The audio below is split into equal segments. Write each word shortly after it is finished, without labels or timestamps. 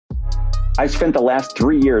I've spent the last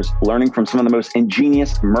 3 years learning from some of the most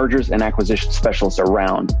ingenious mergers and acquisition specialists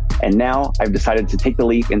around. And now I've decided to take the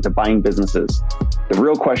leap into buying businesses. The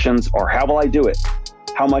real questions are, how will I do it?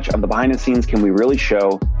 How much of the behind the scenes can we really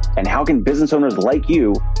show? And how can business owners like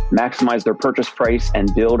you maximize their purchase price and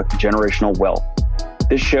build generational wealth?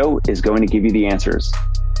 This show is going to give you the answers.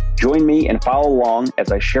 Join me and follow along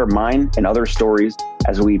as I share mine and other stories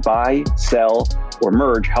as we buy, sell, or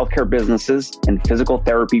merge healthcare businesses and physical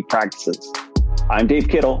therapy practices. I'm Dave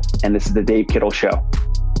Kittle, and this is the Dave Kittle Show.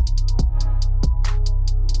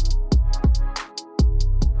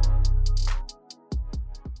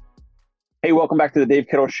 Hey, welcome back to the Dave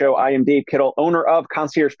Kittle Show. I am Dave Kittle, owner of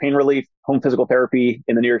Concierge Pain Relief, home physical therapy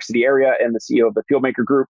in the New York City area, and the CEO of the MatchMaker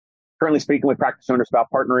Group. Currently speaking with practice owners about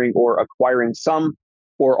partnering or acquiring some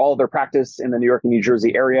or all of their practice in the New York and New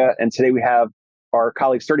Jersey area. And today we have our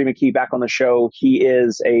colleague, Sturdy McKee, back on the show. He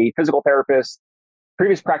is a physical therapist,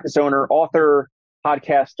 previous practice owner, author,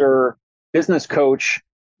 podcaster, business coach,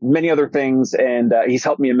 many other things. And he's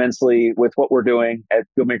helped me immensely with what we're doing at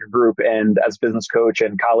MatchMaker Group and as business coach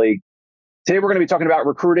and colleague. Today, we're going to be talking about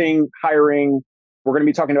recruiting, hiring. We're going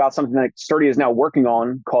to be talking about something that Sturdy is now working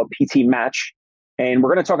on called PT Match. And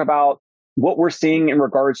we're going to talk about what we're seeing in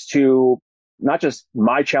regards to not just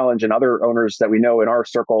my challenge and other owners that we know in our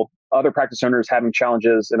circle, other practice owners having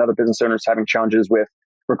challenges and other business owners having challenges with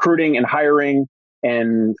recruiting and hiring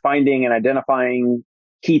and finding and identifying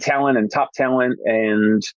key talent and top talent.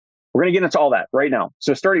 And we're going to get into all that right now.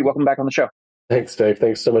 So Sturdy, welcome back on the show. Thanks, Dave.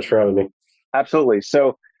 Thanks so much for having me. Absolutely.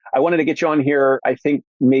 So I wanted to get you on here. I think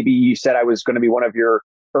maybe you said I was going to be one of your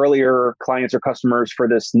earlier clients or customers for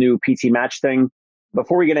this new PT Match thing.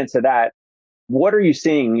 Before we get into that, what are you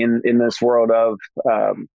seeing in this world of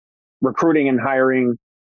recruiting and hiring?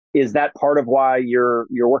 Is that part of why you're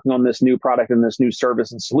working on this new product and this new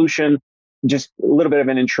service and solution? Just a little bit of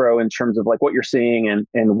an intro in terms of like what you're seeing and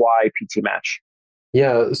why PT Match.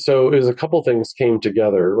 Yeah, so it was a couple things came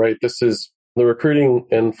together, right? This is the recruiting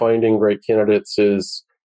and finding great candidates is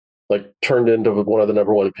like turned into one of the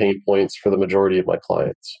number one pain points for the majority of my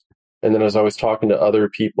clients. And then as I was talking to other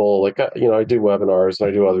people, like, I do webinars and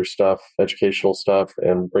I do other stuff, educational stuff,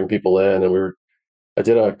 and bring people in. And I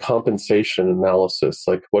did a compensation analysis,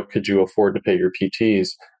 like what could you afford to pay your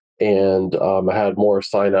PTs? And I had more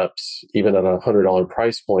signups, even at $100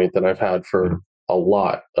 price point, than I've had for a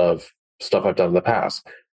lot of stuff I've done in the past.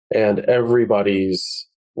 And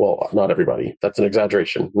well, not everybody, that's an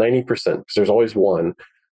exaggeration, 90%, because there's always one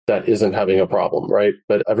that isn't having a problem, right?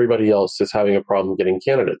 But everybody else is having a problem getting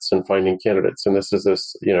candidates and finding candidates. And this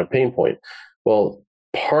is pain point. Well,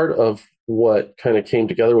 part of what kind of came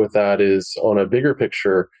together with that is on a bigger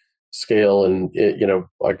picture scale. And,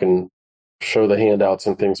 I can show the handouts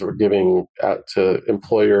and things that we're giving out to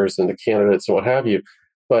employers and to candidates and what have you.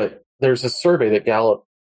 But there's a survey that Gallup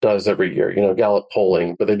does every year, Gallup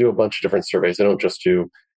polling, but they do a bunch of different surveys. They don't just do,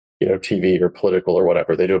 TV or political or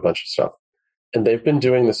whatever. They do a bunch of stuff. And they've been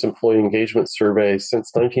doing this employee engagement survey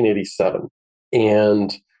since 1987.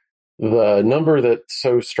 And the number that's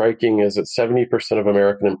so striking is that 70% of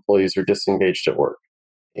American employees are disengaged at work.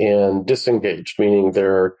 And disengaged, meaning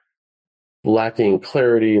they're lacking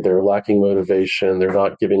clarity, they're lacking motivation, they're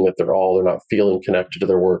not giving it their all, they're not feeling connected to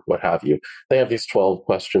their work, what have you. They have these 12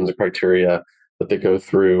 questions or criteria that they go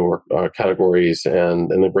through or categories and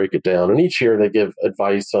they break it down. And each year they give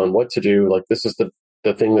advice on what to do. Like this is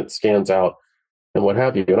the thing that stands out and what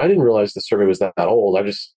have you. And I didn't realize the survey was that old. I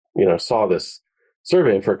just, saw this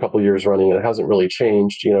survey for a couple of years running and it hasn't really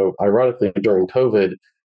changed. Ironically, during COVID,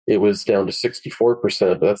 it was down to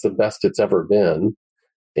 64%, but that's the best it's ever been.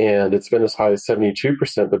 And it's been as high as 72%.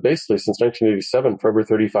 But basically, since 1987, for over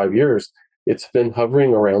 35 years, it's been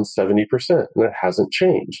hovering around 70%, and it hasn't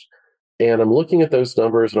changed. And I'm looking at those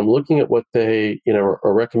numbers and I'm looking at what they, are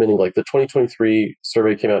recommending. Like the 2023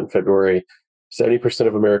 survey came out in February. 70%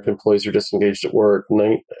 of American employees are disengaged at work.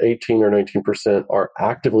 18 or 19% are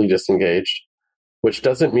actively disengaged, which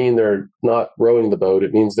doesn't mean they're not rowing the boat.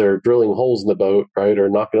 It means they're drilling holes in the boat, right? Or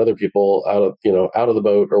knocking other people out of the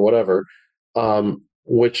boat or whatever,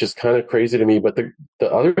 which is kind of crazy to me. But the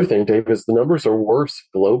other thing, Dave, is the numbers are worse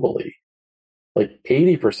globally. Like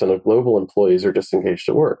 80% of global employees are disengaged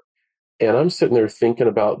at work. And I'm sitting there thinking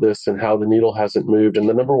about this and how the needle hasn't moved. And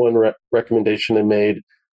the number one recommendation they made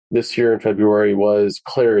this year in February was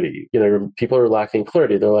clarity. People are lacking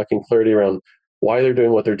clarity. They're lacking clarity around why they're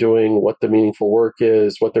doing what they're doing, what the meaningful work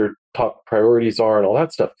is, what their top priorities are, and all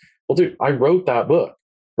that stuff. Well, dude, I wrote that book,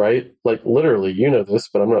 right? Like literally, this,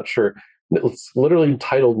 but I'm not sure. It's literally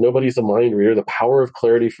titled Nobody's a Mind Reader, The Power of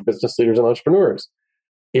Clarity for Business Leaders and Entrepreneurs.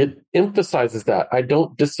 it emphasizes that. I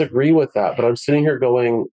don't disagree with that, but I'm sitting here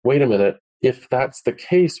going, wait a minute. If that's the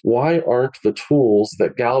case, why aren't the tools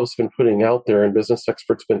that Gallup's been putting out there and business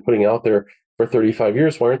experts been putting out there for 35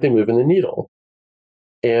 years, why aren't they moving the needle?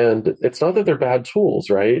 And it's not that they're bad tools,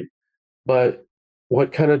 right? But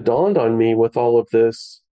what kind of dawned on me with all of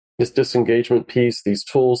this disengagement piece, these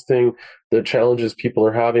tools thing, the challenges people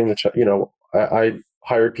are having, I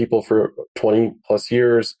hired people for 20 plus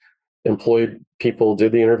years, employed people,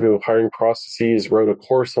 did the interview hiring processes, wrote a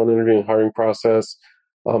course on interviewing hiring process,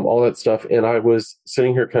 all that stuff. And I was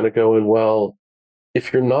sitting here kind of going, well,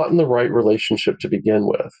 if you're not in the right relationship to begin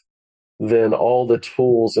with, then all the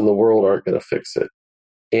tools in the world aren't going to fix it.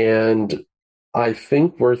 And I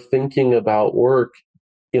think we're thinking about work,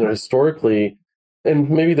 historically, and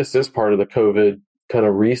maybe this is part of the COVID kind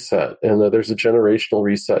of reset, and there's a generational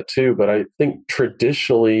reset too. But I think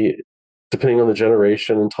traditionally, depending on the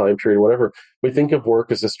generation and time period, whatever, we think of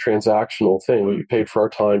work as this transactional thing. We paid for our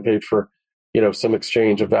time, paid for, some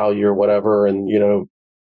exchange of value or whatever, and,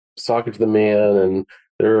 sock it to the man and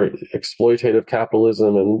their exploitative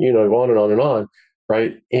capitalism and, on and on and on.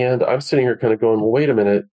 Right. And I'm sitting here kind of going, well, wait a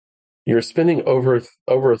minute, you're spending over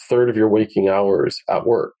a third of your waking hours at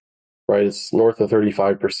work, right? It's north of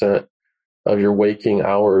 35% of your waking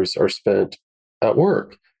hours are spent at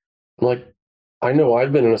work. I'm like, I know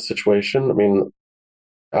I've been in a situation. I mean,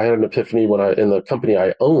 I had an epiphany in the company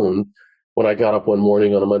I owned, when I got up one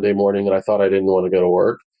morning on a Monday morning and I thought I didn't want to go to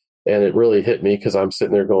work. And it really hit me because I'm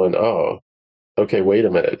sitting there going, oh, okay, wait a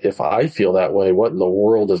minute. If I feel that way, what in the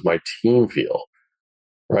world does my team feel?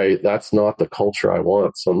 Right? That's not the culture I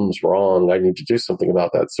want. Something's wrong. I need to do something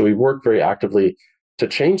about that. So we worked very actively to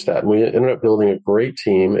change that. And we ended up building a great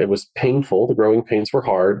team. It was painful. The growing pains were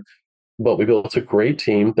hard, but we built a great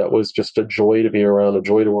team that was just a joy to be around, a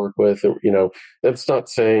joy to work with. That's not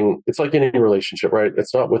saying it's like any relationship, right?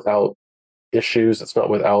 It's not without issues. It's not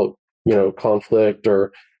without, conflict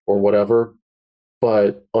or whatever.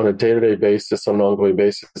 But on a day-to-day basis, on an ongoing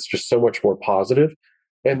basis, it's just so much more positive.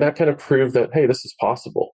 And that kind of proved that, hey, this is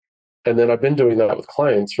possible. And then I've been doing that with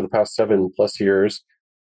clients for the past 7+ years,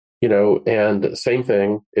 and same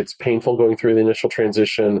thing. It's painful going through the initial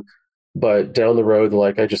transition, but down the road,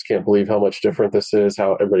 like, I just can't believe how much different this is,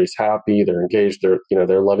 how everybody's happy, they're engaged,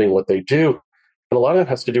 they're loving what they do. And a lot of that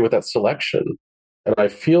has to do with that selection. And I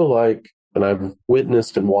feel like, and I've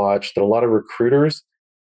witnessed and watched that a lot of recruiters,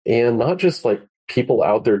 and not just like people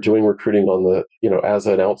out there doing recruiting on the, as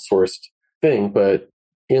an outsourced thing, but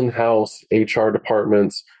in-house HR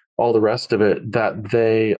departments, all the rest of it, that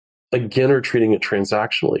they again are treating it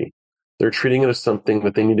transactionally. They're treating it as something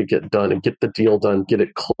that they need to get done and get the deal done, get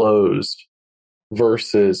it closed,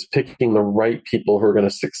 versus picking the right people who are going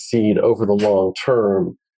to succeed over the long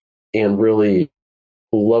term and really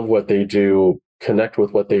love what they do, connect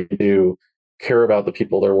with what they do, care about the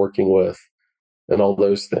people they're working with, and all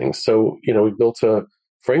those things. So, we built a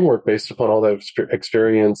framework based upon all that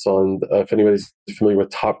experience on, if anybody's familiar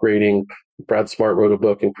with top grading, Brad Smart wrote a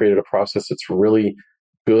book and created a process that's really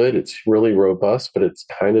good. It's really robust, but it's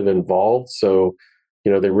kind of involved. So,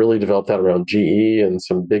 they really developed that around GE and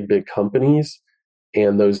some big companies.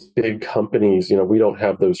 And those big companies, we don't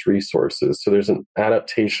have those resources. So there's an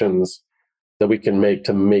adaptations that we can make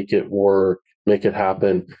to make it work, make it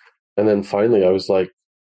happen. And then finally I was like,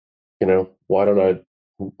 why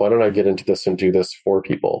don't I get into this and do this for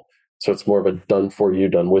people? So it's more of a done for you,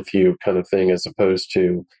 done with you kind of thing, as opposed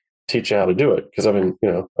to teach you how to do it. Because I've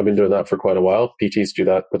been doing that for quite a while. PTs do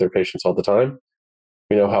that with their patients all the time.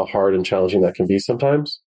 We know how hard and challenging that can be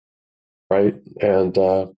sometimes, right? And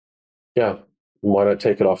yeah, why not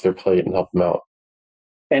take it off their plate and help them out?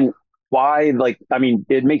 And why, like, I mean,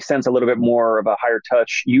 it makes sense a little bit more of a higher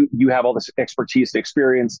touch. You have all this expertise and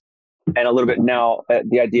experience, and a little bit now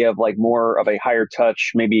the idea of like more of a higher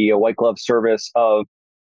touch, maybe a white glove service of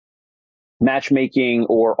matchmaking,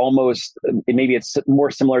 or almost maybe it's more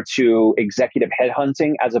similar to executive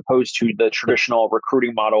headhunting as opposed to the traditional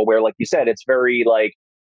recruiting model where, like you said, it's very like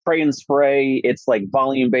pray and spray. It's like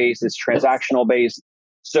volume based, it's transactional based.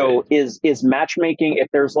 So is matchmaking, if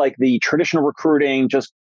there's like the traditional recruiting,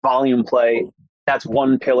 just volume play, that's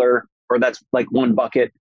one pillar, or that's like one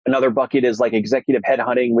bucket. Another bucket is like executive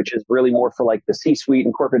headhunting, which is really more for like the C-suite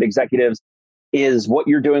and corporate executives. Is what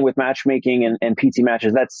you're doing with matchmaking and PT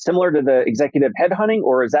matches, that's similar to the executive headhunting,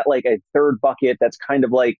 or is that like a third bucket that's kind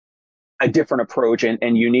of like a different approach and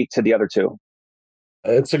unique to the other two?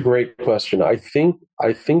 It's a great question. I think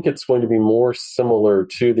it's going to be more similar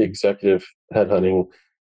to the executive headhunting,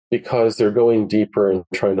 because they're going deeper and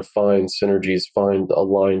trying to find synergies, find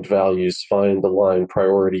aligned values, find aligned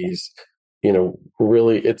priorities.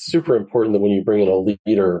 really, it's super important that when you bring in a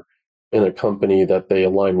leader in a company that they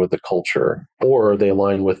align with the culture or they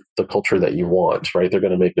align with the culture that you want, right? They're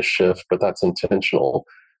going to make a shift, but that's intentional.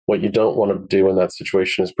 What you don't want to do in that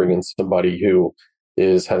situation is bring in somebody who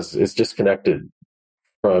is disconnected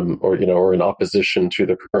from, or in opposition to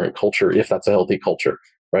the current culture, if that's a healthy culture,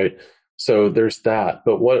 right? So there's that.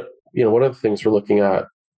 But one of the things we're looking at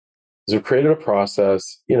is we've created a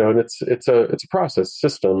process, and it's a process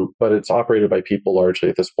system, but it's operated by people largely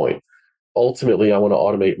at this point. Ultimately, I want to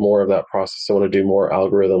automate more of that process. I want to do more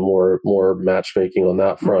algorithm, more matchmaking on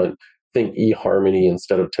that front. Think eHarmony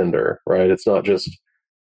instead of Tinder, right? It's not just,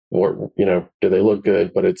 or do they look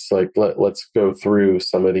good, but it's like let's go through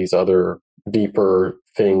some of these other deeper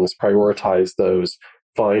things, prioritize those,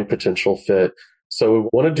 find potential fit. So we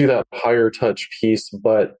want to do that higher touch piece,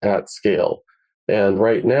 but at scale. And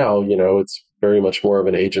right now, it's very much more of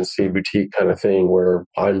an agency boutique kind of thing where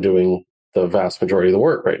I'm doing the vast majority of the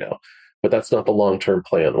work right now. But that's not the long term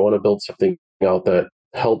plan. I want to build something out that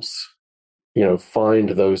helps find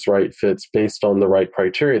those right fits based on the right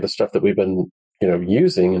criteria, the stuff that we've been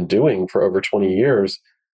using and doing for over 20 years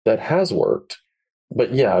that has worked.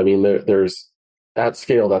 But yeah, I mean, there's at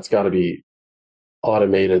scale, that's got to be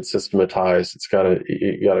automated, systematized.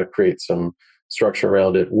 You got to create some structure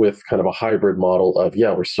around it with kind of a hybrid model of,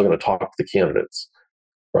 yeah, we're still going to talk to the candidates,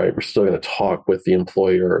 right? We're still going to talk with the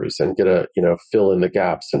employers and fill in the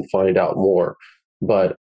gaps and find out more.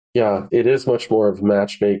 But yeah, it is much more of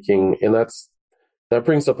matchmaking. And that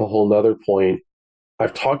brings up a whole nother point.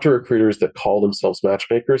 I've talked to recruiters that call themselves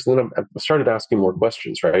matchmakers, and then I've started asking more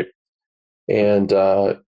questions, right? And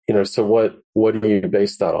so what do you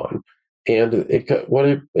base that on? And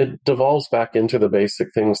it devolves back into the basic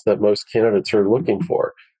things that most candidates are looking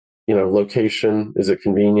for. Location, is it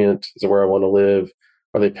convenient? Is it where I want to live?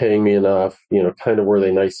 Are they paying me enough? Kind of, were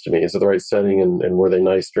they nice to me? Is it the right setting, and were they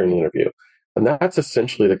nice during the interview? And that's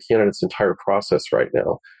essentially the candidate's entire process right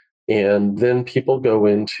now. And then people go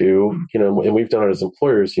into, and we've done it as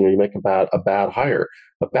employers, you make a bad hire.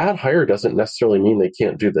 A bad hire doesn't necessarily mean they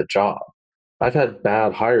can't do the job. I've had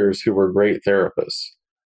bad hires who were great therapists,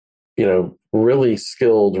 really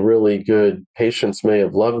skilled, really good. Patients may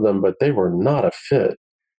have loved them, but they were not a fit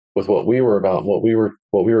with what we were about, what we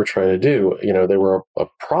were trying to do. They were a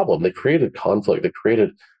problem. They created conflict. They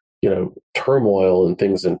created, turmoil and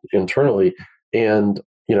things internally, and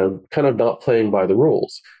kind of not playing by the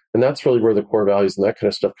rules. And that's really where the core values and that kind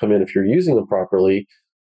of stuff come in. If you're using them properly,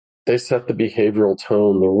 they set the behavioral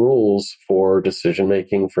tone, the rules for decision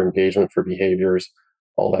making, for engagement, for behaviors,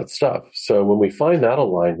 all that stuff. So when we find that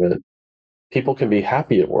alignment, people can be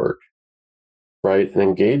happy at work, right? And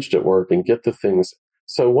engaged at work and get the things.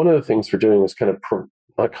 So one of the things we're doing is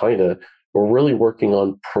we're really working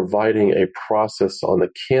on providing a process on the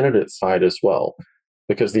candidate side as well,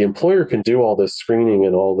 because the employer can do all this screening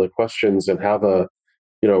and all the questions and have a,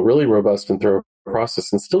 really robust and thorough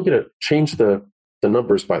process and still change the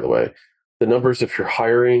numbers, by the way. The numbers, if you're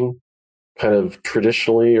hiring kind of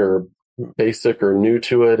traditionally or basic or new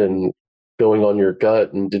to it and going on your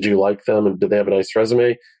gut and did you like them and did they have a nice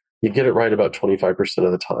resume, you get it right about 25%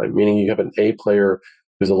 of the time, meaning you have an A player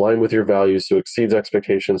who's aligned with your values, who exceeds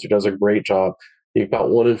expectations, who does a great job. You've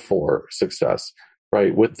got 1 in 4 success,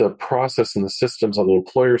 right? With the process and the systems on the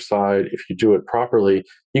employer side, if you do it properly,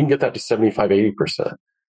 you can get that to 75, 80%.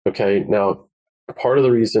 Okay. Now, part of the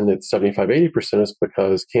reason it's 75, 80% is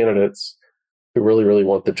because candidates who really, really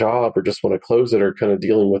want the job or just want to close it are kind of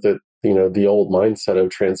dealing with it, the old mindset of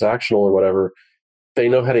transactional or whatever. They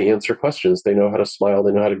know how to answer questions. They know how to smile.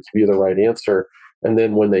 They know how to give you the right answer. And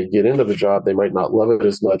then when they get into the job, they might not love it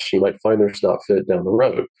as much. You might find there's not fit down the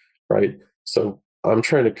road, right? So I'm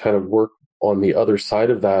trying to kind of work on the other side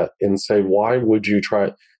of that and say, why would you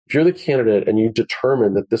try? If you're the candidate and you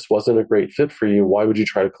determine that this wasn't a great fit for you, why would you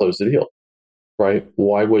try to close the deal, right?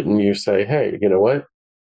 Why wouldn't you say, hey, you know what?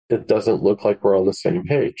 It doesn't look like we're on the same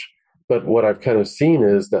page. But what I've kind of seen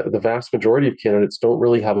is that the vast majority of candidates don't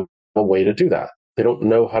really have a way to do that. They don't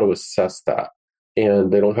know how to assess that.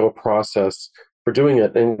 And they don't have a process for doing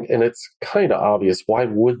it. And it's kind of obvious. Why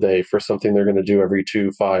would they for something they're going to do every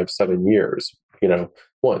 2, 5, 7 years?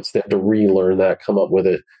 Once they have to relearn that, come up with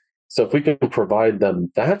it. So if we can provide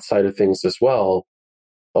them that side of things as well,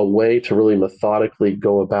 a way to really methodically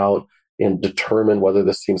go about and determine whether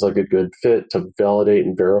this seems like a good fit, to validate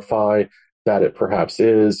and verify that it perhaps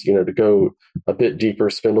is, to go a bit deeper,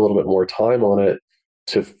 spend a little bit more time on it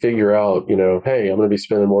to figure out, hey, I'm going to be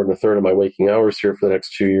spending more than a third of my waking hours here for the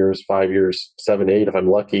next 2 years, 5 years, 7, 8, if I'm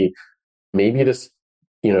lucky. Maybe this,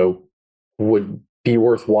 would be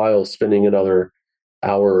worthwhile spending another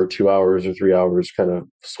hour or 2 hours or 3 hours kind of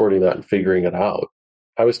sorting that and figuring it out.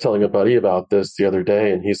 I was telling a buddy about this the other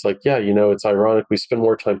day, and he's like, yeah, it's ironic. We spend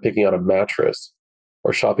more time picking out a mattress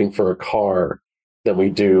or shopping for a car than we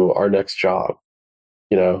do our next job,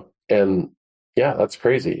 And yeah, that's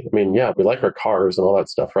crazy. I mean, yeah, we like our cars and all that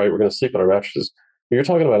stuff, right? We're going to sleep on our mattresses. But you're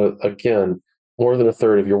talking about, again, more than a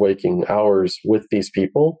third of your waking hours with these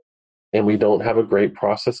people, and we don't have a great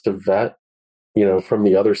process to vet, from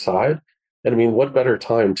the other side. And I mean, what better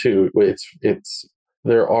time too?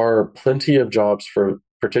 There are plenty of jobs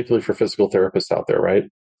particularly for physical therapists out there, right?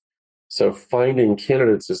 So finding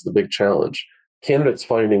candidates is the big challenge. Candidates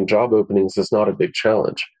finding job openings is not a big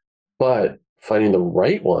challenge, but finding the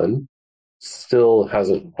right one still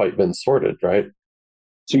hasn't quite been sorted, right?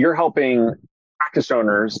 So you're helping practice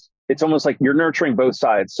owners. It's almost like you're nurturing both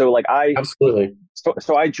sides. So like Absolutely.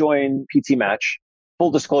 so I joined PT Match. Full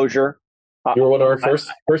disclosure. You were one of our I,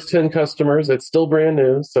 first 10 customers. It's still brand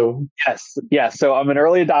new. So yes. So I'm an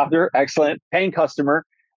early adopter, excellent, paying customer.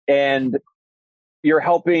 And you're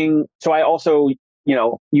helping. So I also,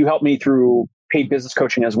 you help me through paid business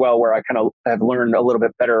coaching as well, where I kind of have learned a little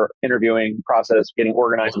bit better interviewing process, getting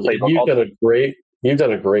organized, playbook. You've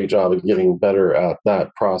done a great job of getting better at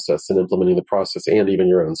that process and implementing the process, and even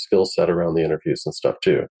your own skill set around the interviews and stuff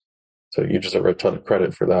too. So you deserve a ton of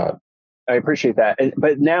credit for that. I appreciate that.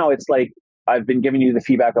 But now it's like I've been giving you the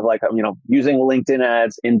feedback of like, using LinkedIn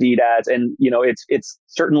ads, Indeed ads, and it's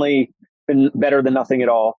certainly been better than nothing at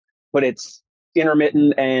all, but it's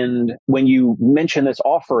intermittent. And when you mention this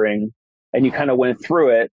offering and you kind of went through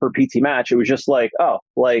it for PT Match, it was just like, oh,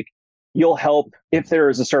 like you'll help if there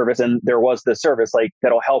is a service, and there was the service like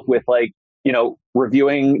that'll help with like,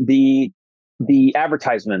 reviewing the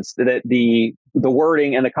advertisements, the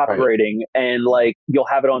wording and the copywriting, right, and like you'll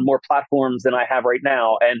have it on more platforms than I have right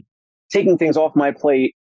now, and taking things off my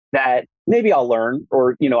plate that maybe I'll learn,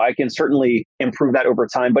 or I can certainly improve that over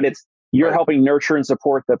time. But you're right, helping nurture and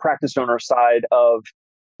support the practice owner side of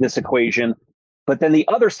this equation. But then the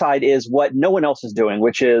other side is what no one else is doing,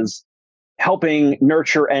 which is helping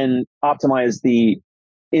nurture and optimize the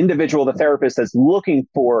individual, the therapist that's looking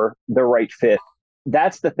for the right fit.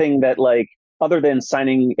 That's the thing that, like, other than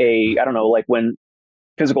signing I don't know, like when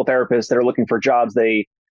physical therapists that are looking for jobs, they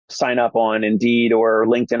sign up on Indeed or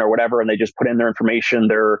LinkedIn or whatever, and they just put in their information,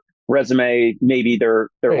 their resume, maybe their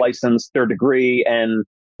right, license, their degree, and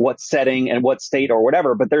what setting and what state or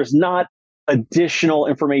whatever. But there's not additional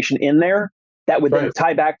information in there that would right, then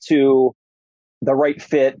tie back to the right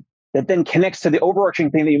fit, that then connects to the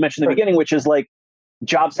overarching thing that you mentioned in the right, beginning, which is like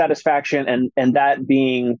job satisfaction, and that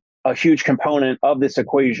being a huge component of this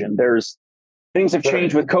equation. Things have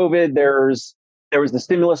changed with COVID. There was the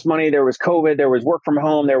stimulus money, there was COVID, there was work from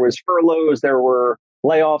home, there was furloughs, there were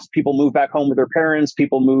layoffs. People moved back home with their parents.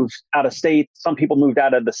 People moved out of state. Some people moved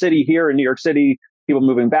out of the city here in New York City. People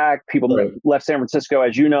moving back. People right, left San Francisco,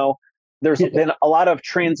 as you know. There's been a lot of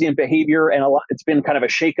transient behavior, and it's been kind of a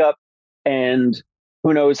shakeup. And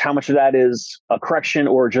who knows how much of that is a correction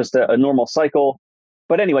or just a normal cycle.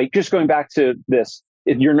 But anyway, just going back to this,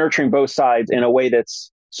 you're nurturing both sides in a way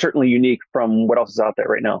that's certainly unique from what else is out there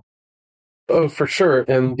right now. Oh, for sure.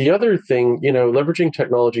 And the other thing, leveraging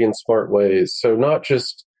technology in smart ways. So not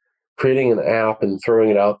just creating an app and throwing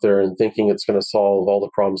it out there and thinking it's going to solve all the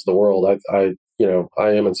problems of the world. I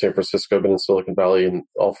am in San Francisco, been in Silicon Valley and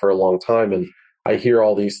all for a long time. And I hear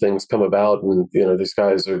all these things come about, and, these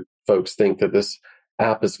folks think that this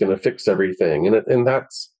app is going to fix everything. And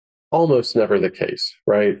that's almost never the case,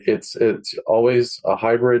 right? It's always a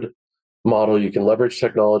hybrid model. You can leverage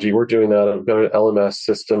technology. We're doing that. I've got an LMS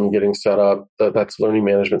system getting set up. That's learning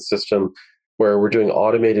management system, where we're doing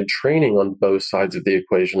automated training on both sides of the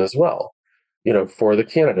equation as well. For the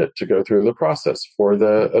candidate to go through the process, for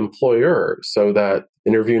the employer, so that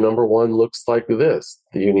interview number one looks like this.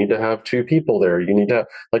 You need to have two people there. You need to,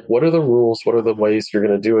 like, what are the rules? What are the ways you're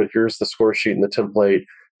going to do it? Here's the score sheet and the template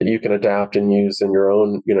that you can adapt and use in your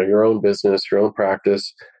own business, your own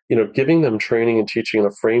practice. Giving them training and teaching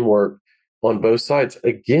and a framework on both sides.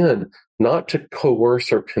 Again, not to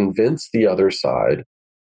coerce or convince the other side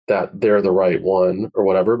that they're the right one or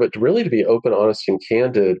whatever, but really to be open, honest, and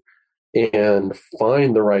candid and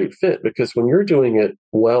find the right fit. Because when you're doing it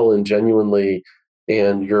well and genuinely,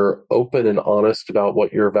 and you're open and honest about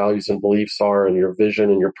what your values and beliefs are, and your vision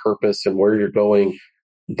and your purpose and where you're going,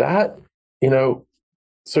 that,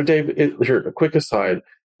 so Dave, here, a quick aside,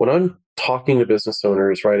 when I'm talking to business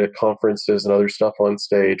owners, right, at conferences and other stuff on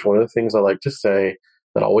stage, one of the things I like to say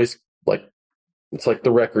that always, like, it's like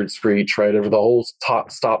the record screech, right, over the whole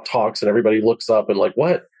stop talks, and everybody looks up and like,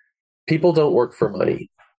 what? People don't work for money.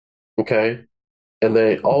 Okay. And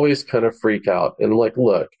they always kind of freak out. And I'm like,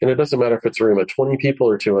 look, and it doesn't matter if it's a room of 20 people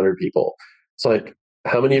or 200 people. It's like,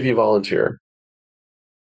 how many of you volunteer?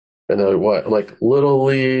 And they're like, what? I'm like, Little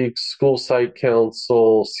League, school site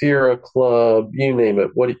council, Sierra Club, you name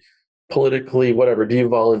it. Politically, whatever, do you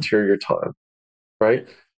volunteer your time? Right?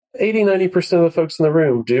 80, 90% of the folks in the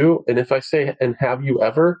room do. And if I say, and have you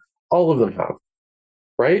ever? All of them have.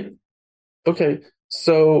 Right? Okay.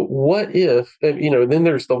 So what if, and, then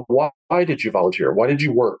there's the why did you volunteer? Why did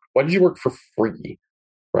you work? Why did you work for free?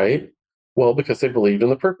 Right? Well, because they believed in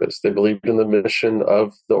the purpose. They believed in the mission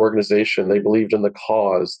of the organization. They believed in the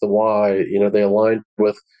cause, the why. They aligned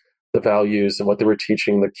with the values and what they were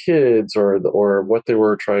teaching the kids, or what they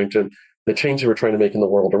were the change they were trying to make in the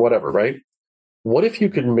world, or whatever. Right? What if you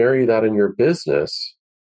could marry that in your business?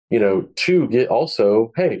 To get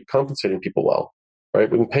also, hey, compensating people well, right?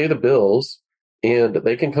 We can pay the bills, and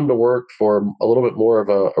they can come to work for a little bit more of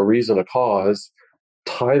a reason, a cause.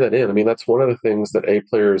 Tie that in. I mean, that's one of the things that A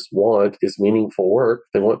players want is meaningful work.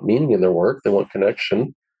 They want meaning in their work. They want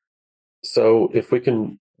connection. So if we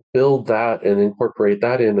can build that and incorporate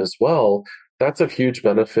that in as well, that's a huge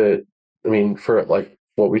benefit. I mean, for like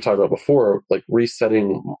what we talked about before, like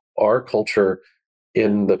resetting our culture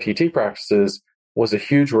in the PT practices was a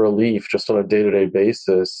huge relief just on a day-to-day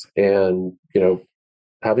basis. And,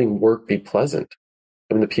 having work be pleasant.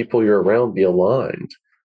 I mean, the people you're around be aligned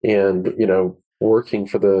and, working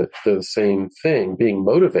for the same thing, being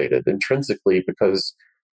motivated intrinsically because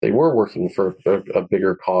they were working for a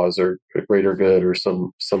bigger cause or a greater good or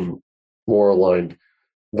some more aligned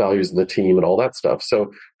values in the team and all that stuff.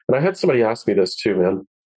 So, and I had somebody ask me this too, man,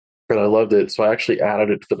 and I loved it. So I actually added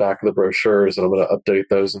it to the back of the brochures, and I'm going to update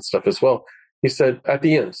those and stuff as well. He said at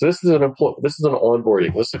the end, so this is this is an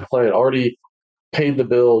onboarding. This is a client already paid the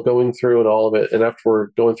bill, going through and all of it. And after we're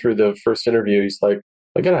going through the first interview, he's like,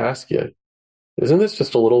 I got to ask you, isn't this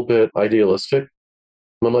just a little bit idealistic?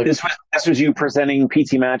 And I'm like, this was you presenting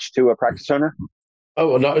PT Match to a practice owner?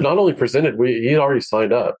 oh, not only presented, he already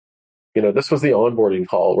signed up. This was the onboarding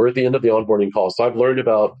call. We're at the end of the onboarding call. So I've learned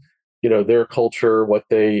about, their culture, what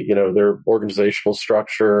they, their organizational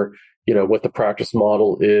structure, what the practice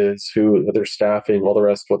model is, who their staffing, all the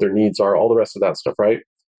rest, what their needs are, all the rest of that stuff, right?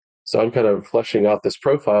 So I'm kind of fleshing out this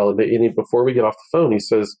profile. And before we get off the phone, he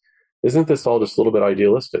says, isn't this all just a little bit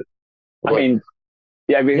idealistic? I'm I like, mean,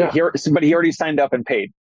 yeah, yeah, but he already signed up and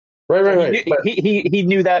paid. right, So right, right. But, he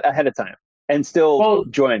knew that ahead of time and still well,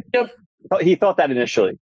 joined. yeah, He thought that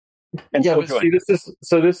initially and yeah, still but joined.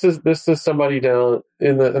 see, this is somebody down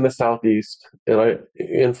in the southeast, and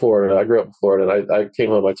in Florida. I grew up in Florida, and I came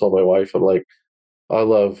home. I told my wife, I'm like, I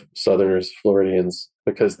love Southerners, Floridians,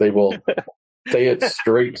 because they will say it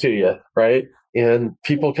straight to you, right? And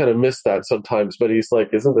people kind of miss that sometimes. But he's like,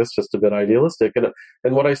 isn't this just a bit idealistic?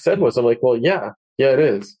 And what I said was, I'm like, well, yeah, it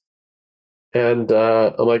is. And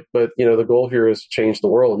I'm like, but the goal here is to change the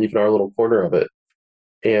world, even our little corner of it.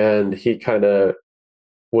 And he kind of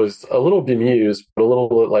was a little bemused, but a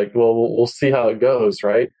little like, well, we'll see how it goes,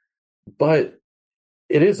 right? But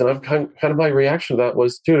it is, and I'm kind of my reaction to that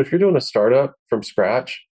was, dude, if you're doing a startup from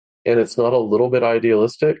scratch and it's not a little bit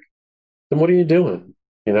idealistic, then what are you doing?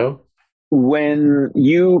 You know? When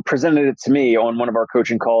you presented it to me on one of our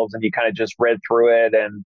coaching calls and you kind of just read through it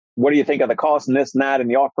and what do you think of the cost and this and that and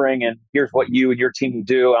the offering and here's what you and your team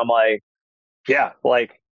do, I'm like, yeah,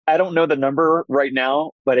 like I don't know the number right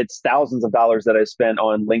now, but it's thousands of dollars that I spent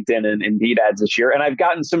on LinkedIn and Indeed ads this year. And I've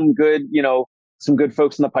gotten some good, some good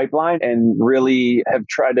folks in the pipeline and really have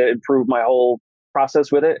tried to improve my whole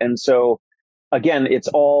process with it. And so again, it's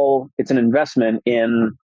an investment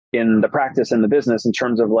in the practice and the business in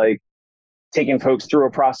terms of like taking folks through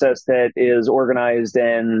a process that is organized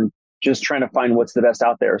and just trying to find what's the best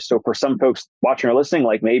out there. So for some folks watching or listening,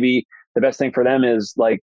 like maybe the best thing for them is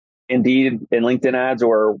like Indeed and LinkedIn ads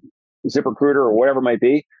or ZipRecruiter or whatever it might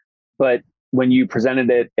be. But when you presented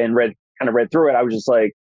it and kind of read through it, I was just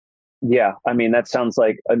like, yeah, I mean, that sounds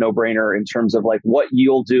like a no brainer in terms of like what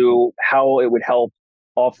you'll do, how it would help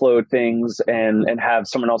offload things and have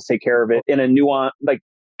someone else take care of it in a nuance, like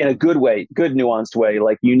in a good way, good nuanced way,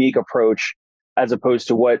 like unique approach as opposed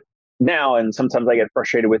to what now. And sometimes I get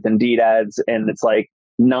frustrated with Indeed ads and it's like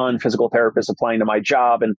non-physical therapists applying to my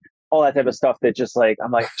job and all that type of stuff that just like,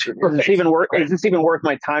 I'm like, is this even worth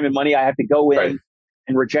my time and money? I have to go Right. in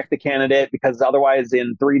and reject the candidate because otherwise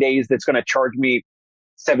in 3 days, that's going to charge me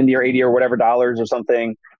 70 or 80 or whatever dollars or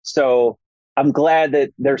something. So I'm glad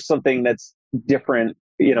that there's something that's different,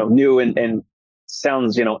 new and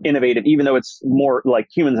sounds, innovative, even though it's more like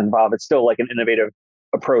humans involved, it's still like an innovative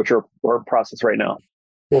approach or process right now.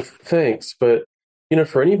 Well, thanks. But,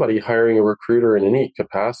 for anybody hiring a recruiter in any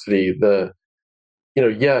capacity,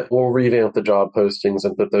 yeah, we'll revamp the job postings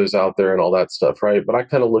and put those out there and all that stuff, right? But I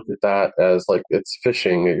kind of look at that as like it's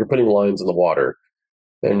fishing. You're putting lines in the water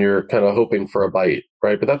and you're kind of hoping for a bite,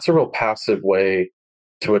 right? But that's a real passive way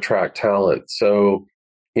to attract talent. So,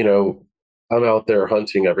 you know, I'm out there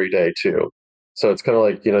hunting every day too. So it's kind of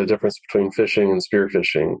like, the difference between fishing and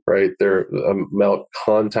spearfishing, right? I'm out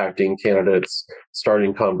contacting candidates,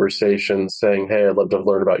 starting conversations, saying, hey, I'd love to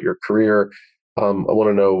learn about your career. I want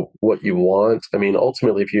to know what you want. I mean,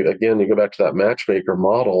 ultimately, if you go back to that matchmaker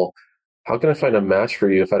model, how can I find a match for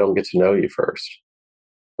you if I don't get to know you first?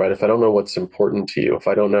 Right? If I don't know what's important to you, if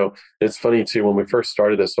I don't know, it's funny too, when I first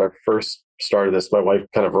started this, my wife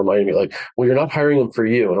kind of reminded me like, well, you're not hiring them for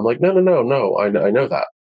you. And I'm like, no, no, no, no. I know that,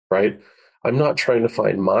 right? I'm not trying to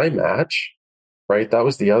find my match, right? That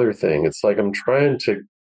was the other thing. It's like, I'm trying to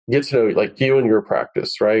get to know like you and your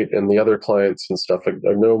practice, right? And the other clients and stuff. I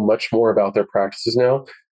know much more about their practices now,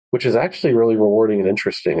 which is actually really rewarding and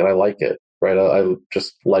interesting. And I like it, right? I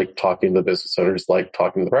just like talking to business owners, like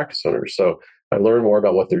talking to the practice owners. So I learn more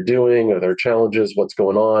about what they're doing, or their challenges, what's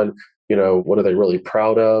going on, what are they really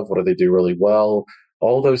proud of? What do they do really well?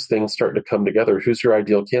 All those things start to come together. Who's your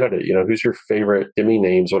ideal candidate? Who's your favorite, give me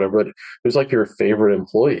names, whatever, but who's like your favorite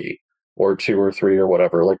employee or two or three or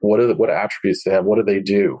whatever? Like what attributes they have? What do they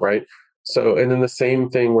do? Right. So, and then the same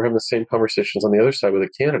thing, we're having the same conversations on the other side with the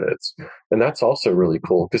candidates. And that's also really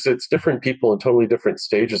cool because it's different people in totally different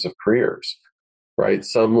stages of careers, right?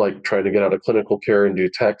 Some like trying to get out of clinical care and do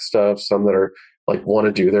tech stuff, some that are like want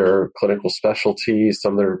to do their clinical specialty,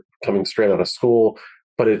 some that are coming straight out of school.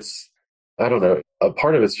 But I don't know, a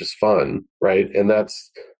part of it's just fun, right? And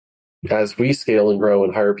that's as we scale and grow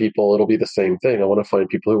and hire people, it'll be the same thing. I want to find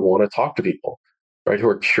people who want to talk to people, right? Who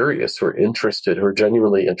are curious, who are interested, who are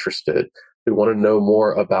genuinely interested, who want to know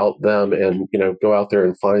more about them and, go out there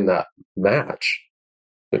and find that match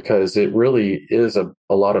because it really is a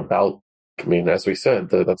lot about, I mean, as we said,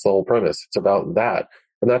 that's the whole premise. It's about that.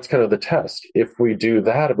 And that's kind of the test. If we do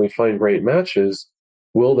that and we find great matches,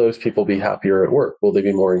 will those people be happier at work? Will they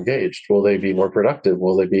be more engaged? Will they be more productive?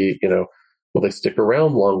 Will they be, will they stick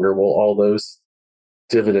around longer? Will all those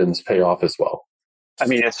dividends pay off as well? I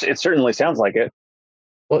mean, it certainly sounds like it.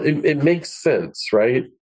 Well, it makes sense, right?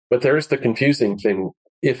 But there's the confusing thing.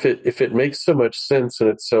 If it makes so much sense and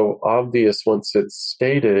it's so obvious once it's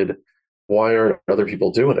stated, why aren't other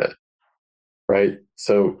people doing it? Right?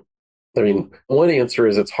 So, I mean, one answer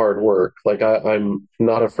is it's hard work. Like I'm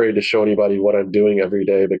not afraid to show anybody what I'm doing every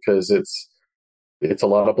day because it's a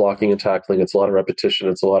lot of blocking and tackling. It's a lot of repetition.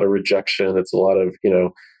 It's a lot of rejection. It's a lot of,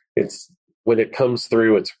 it's when it comes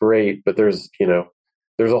through, it's great, but there's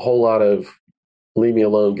a whole lot of leave me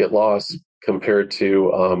alone, get lost compared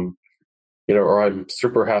to, or I'm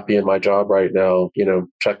super happy in my job right now,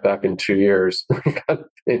 check back in 2 years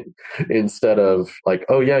instead of like,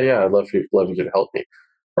 oh yeah, love you to help me.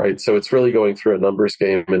 Right. So it's really going through a numbers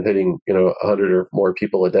game and hitting, 100 or more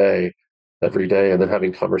people a day every day and then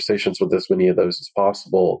having conversations with as many of those as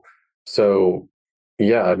possible. So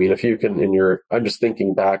yeah, I mean, if you can I'm just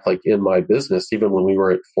thinking back like in my business, even when we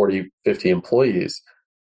were at 40, 50 employees,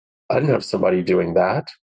 I didn't have somebody doing that,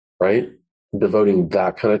 right? Devoting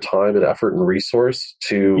that kind of time and effort and resource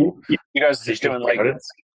to You guys are just seeking doing like candidates.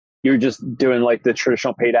 you're just doing like the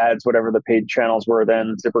traditional paid ads, whatever the paid channels were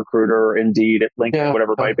then, ZipRecruiter, Indeed, LinkedIn, Yeah,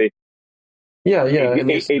 whatever it might be. yeah, yeah. And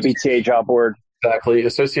the ABTA job board. exactly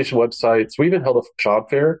association websites. We even held a job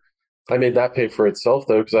fair. I made that pay for itself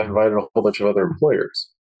though because I invited a whole bunch of other employers.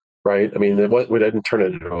 Right. I mean, we didn't turn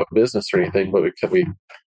it into a business or anything, but we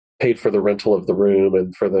paid for the rental of the room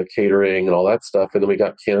and for the catering and all that stuff. And then we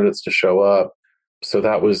got candidates to show up. So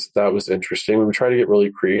that was interesting. We tried to get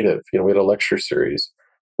really creative. We had a lecture series.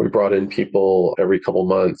 We brought in people every couple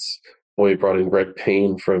months. We brought in Greg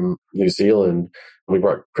Payne from New Zealand. We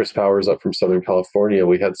brought Chris Powers up from Southern California.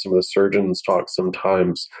 We had some of the surgeons talk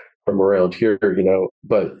sometimes from around here,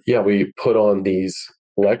 But yeah, we put on these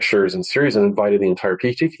lectures and series and invited the entire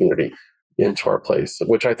PT community into our place,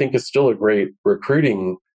 which I think is still a great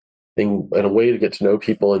recruiting thing and a way to get to know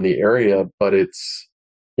people in the area, but it's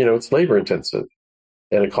labor intensive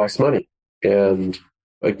and it costs money. And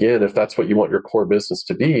again, if that's what you want your core business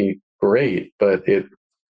to be, great. But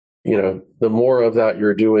the more of that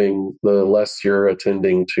you're doing, the less you're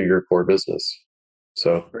attending to your core business.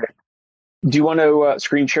 So, Do you want to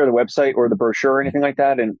screen share the website or the brochure or anything like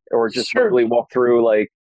that, and or just sure. verbally walk through like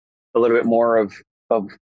a little bit more of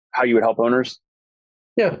how you would help owners?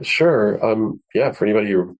 Yeah, sure. Yeah, for anybody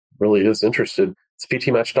who really is interested, it's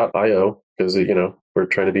ptmatch.io because, we're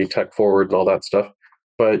trying to be tech forward and all that stuff.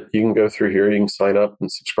 but you can go through here, you can sign up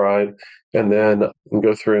and subscribe, and then you can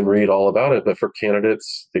go through and read all about it. But for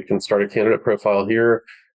candidates, they can start a candidate profile here.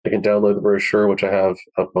 They can download the brochure, which I have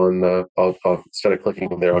up on the, instead of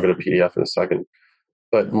clicking there, I'll go to PDF in a second,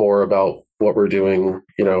 but more about what we're doing,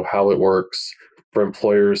 how it works. For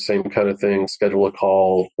employers, same kind of thing. Schedule a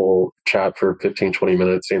call. We'll chat for 15, 20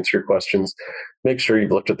 minutes, answer your questions. Make sure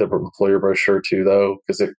you've looked at the employer brochure too, though,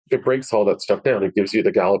 because it breaks all that stuff down. It gives you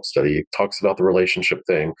the Gallup study. It talks about the relationship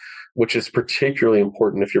thing, which is particularly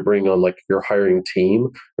important if you're bringing on like your hiring team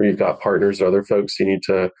or you've got partners or other folks you need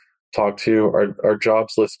to talk to. Our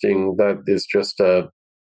jobs listing, that is just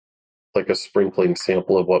like a sprinkling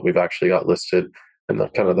sample of what we've actually got listed and the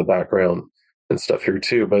kind of the background and stuff here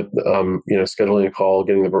too. But scheduling a call,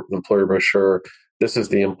 getting the employer brochure. This is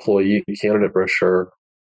the employee candidate brochure,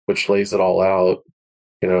 which lays it all out.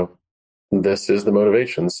 This is the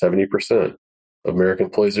motivation. 70% of American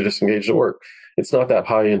employees are disengaged at work. It's not that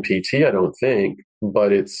high in PT, I don't think,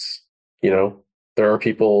 but it's, there are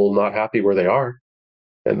people not happy where they are.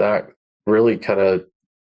 And that really kind of,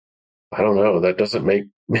 I don't know, that doesn't make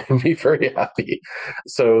me very happy.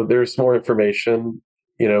 So there's more information,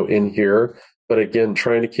 in here. But again,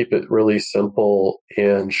 trying to keep it really simple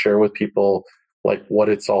and share with people like what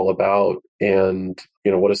it's all about and,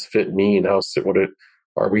 what does fit mean?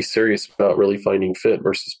 Are we serious about really finding fit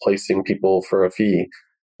versus placing people for a fee?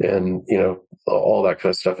 And, all that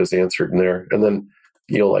kind of stuff is answered in there. And then,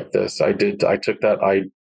 like this, I took that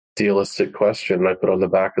idealistic question and I put on the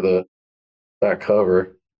back of the back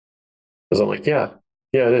cover because I'm like, yeah,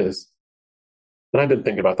 it is. And I've been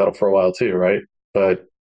thinking about that for a while too, right? But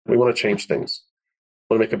we want to change things,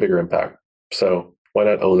 we want to make a bigger impact. So why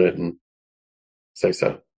not own it and say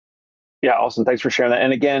so? Yeah, awesome. Thanks for sharing that.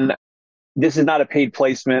 And again, this is not a paid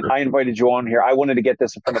placement. I invited you on here. I wanted to get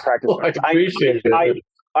this in front of practice Well, I owners. appreciate it.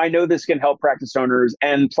 I know this can help practice owners,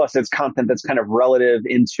 and plus it's content that's kind of relative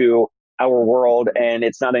into our world. And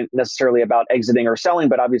it's not necessarily about exiting or selling,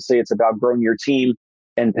 but obviously it's about growing your team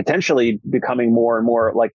and potentially becoming more and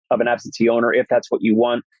more like of an absentee owner if that's what you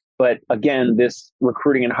want. But again, this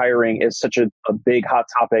recruiting and hiring is such a big hot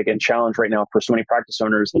topic and challenge right now for so many practice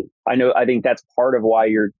owners. I think that's part of why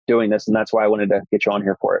you're doing this. And that's why I wanted to get you on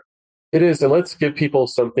here for it. It is. And let's give people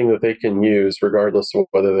something that they can use regardless of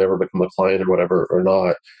whether they ever become a client or whatever or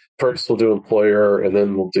not. First, we'll do employer and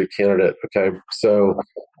then we'll do candidate. Okay. So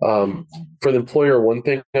for the employer, one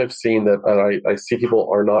thing I've seen that I see people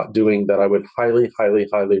are not doing that I would highly, highly,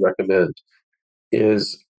 highly recommend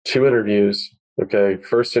is 2 interviews. Okay.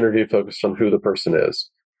 First interview focused on who the person is.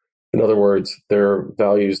 In other words, their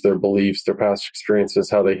values, their beliefs, their past experiences,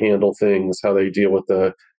 how they handle things, how they deal with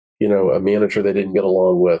a manager they didn't get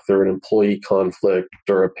along with, or an employee conflict,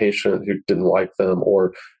 or a patient who didn't like them,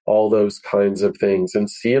 or all those kinds of things, and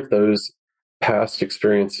see if those past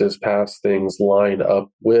experiences, past things line up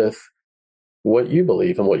with what you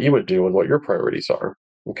believe and what you would do and what your priorities are.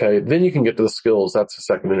 Okay. Then you can get to the skills. That's the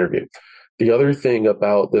second interview. The other thing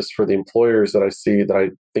about this for the employers that I see that I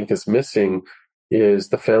think is missing is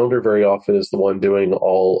the founder very often is the one doing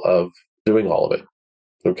all of it.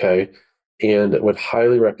 Okay. And would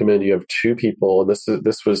highly recommend you have 2 people. And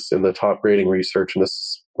this was in the top grading research, and this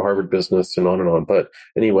is Harvard Business and on and on. But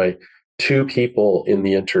anyway, 2 people in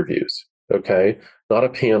the interviews. Okay. Not a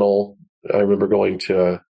panel. I remember going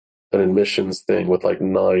to an admissions thing with like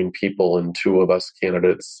 9 people and 2 of us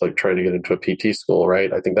candidates, like trying to get into a PT school,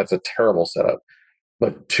 right? I think that's a terrible setup.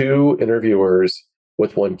 But 2 interviewers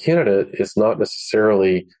with 1 candidate is not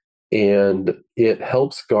necessarily, and it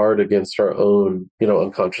helps guard against our own,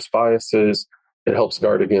 unconscious biases. It helps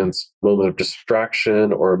guard against a moment of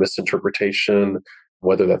distraction or misinterpretation,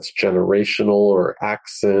 whether that's generational or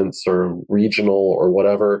accents or regional or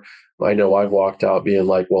whatever. I know I've walked out being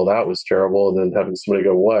like, well, that was terrible. And then having somebody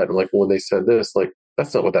go, what? I'm like, well, when they said this, like,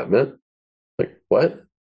 that's not what that meant. Like, what?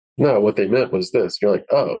 No, what they meant was this. You're like,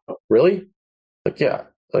 oh, really? Like, yeah.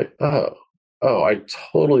 Like, I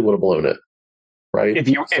totally would have blown it. Right. If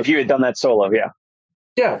you had done that solo, yeah.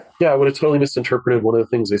 Yeah. I would have totally misinterpreted one of the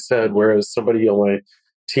things they said. Whereas somebody on my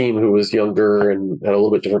team who was younger and had a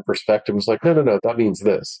little bit different perspective was like, no, that means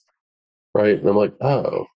this. Right. And I'm like,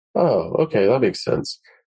 oh, okay, that makes sense.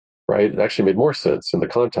 Right. It actually made more sense in the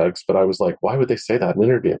context, but I was like, why would they say that in an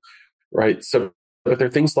interview? Right. So, but there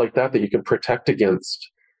are things like that you can protect against,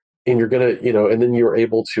 and you're going to, and then you're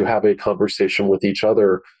able to have a conversation with each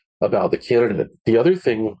other about the candidate. The other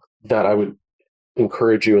thing that I would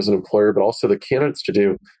encourage you as an employer, but also the candidates to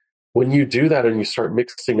do, when you do that and you start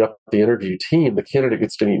mixing up the interview team, the candidate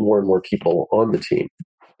gets to meet more and more people on the team.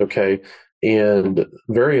 Okay. And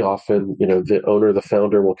very often, the owner, the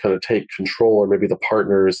founder will kind of take control, or maybe the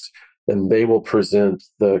partners and they will present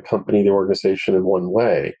the company, the organization in one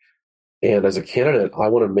way. And as a candidate, I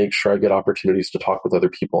want to make sure I get opportunities to talk with other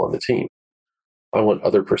people on the team. I want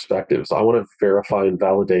other perspectives. I want to verify and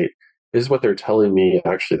validate, is what they're telling me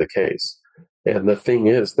actually the case? And the thing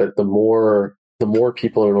is that the more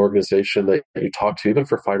people in an organization that you talk to, even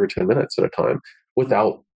for 5 or 10 minutes at a time,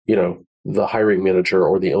 without, the hiring manager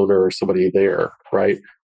or the owner or somebody there, right?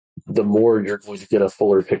 The more you're going to get a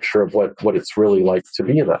fuller picture of what it's really like to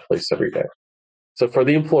be in that place every day. So for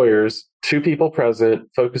the employers, 2 people present,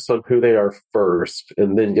 focus on who they are first,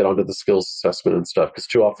 and then get onto the skills assessment and stuff. Because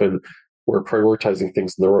too often we're prioritizing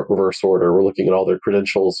things in the reverse order. We're looking at all their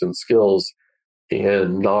credentials and skills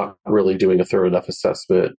and not really doing a thorough enough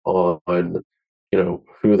assessment on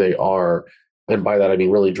who they are. And by that I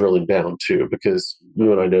mean really drilling down too, because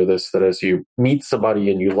you and I know this, that as you meet somebody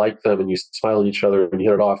and you like them and you smile at each other and you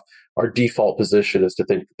hit it off, our default position is to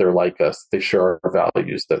think that they're like us, they share our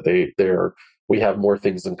values, that we have more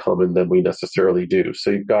things in common than we necessarily do.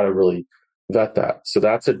 So you've got to really vet that. So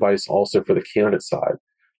that's advice also for the candidate side.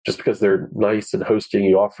 Just because they're nice and hosting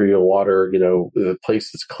you, offer you water, the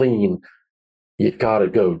place is clean, you got to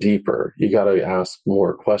go deeper. You got to ask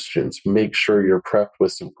more questions. Make sure you're prepped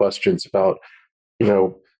with some questions about,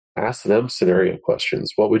 ask them scenario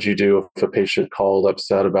questions. What would you do if a patient called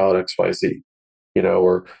upset about XYZ?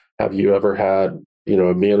 Or have you ever had,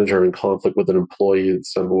 a manager in conflict with an employee and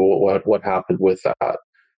said, well, what happened with that?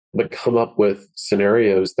 But come up with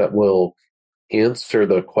scenarios that will answer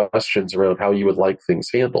the questions around how you would like things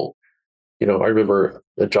handled. I remember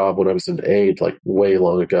a job when I was an aide, like way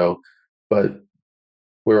long ago, but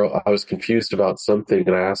where I was confused about something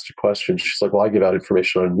and I asked a question. She's like, well, I give out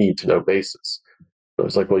information on a need to know basis. I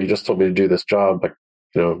was like, well, you just told me to do this job. Like,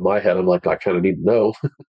 in my head, I'm like, I kind of need to know.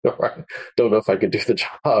 Don't know if I can do the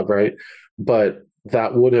job, right? But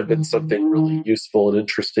that would have been something really useful and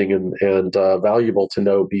interesting and valuable to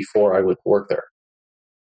know before I would work there.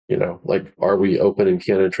 Like, are we open and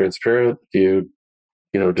candid and transparent? Do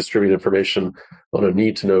you distribute information on a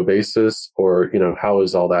need to know basis, or, how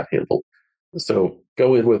is all that handled? So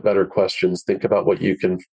go in with better questions. Think about what you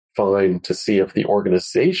can find to see if the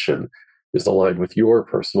organization is aligned with your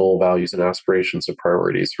personal values and aspirations and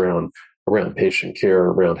priorities around patient care,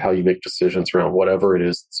 around how you make decisions, around whatever it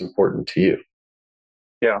is that's important to you.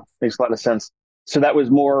 Yeah, makes a lot of sense. So that was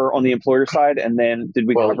more on the employer side, and then did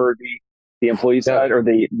we Well, cover the employee yeah, side or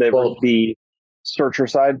the well, the searcher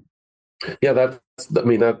side? yeah,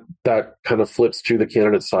 that kind of flips to the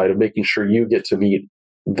candidate side of making sure you get to meet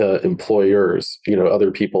the employers,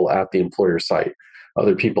 other people at the employer site,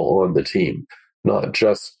 other people on the team, not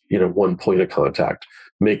just, one point of contact.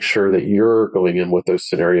 Make sure that you're going in with those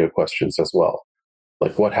scenario questions as well.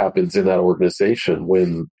 Like, what happens in that organization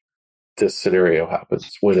when this scenario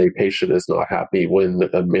happens, when a patient is not happy, when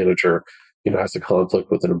a manager, has a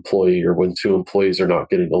conflict with an employee, or when 2 employees are not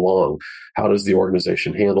getting along? How does the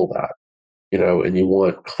organization handle that? And you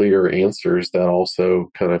want clear answers that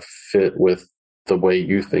also kind of fit with the way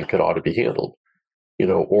you think it ought to be handled,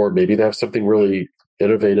 or maybe they have something really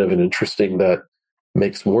innovative and interesting that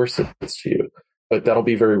makes more sense to you. But that'll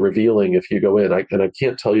be very revealing if you go in. And I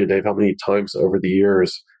can't tell you, Dave, how many times over the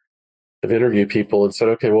years I've interviewed people and said,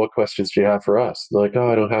 okay, well, what questions do you have for us? And they're like,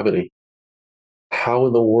 oh, I don't have any. How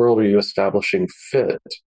in the world are you establishing fit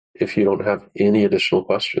if you don't have any additional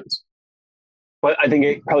questions? But I think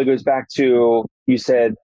it probably goes back to, you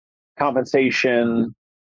said, compensation,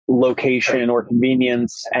 location or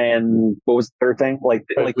convenience, and what was the third thing? Right?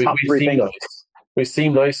 Like top We three seem things. nice. We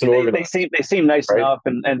seem nice and They organized, seem nice right? enough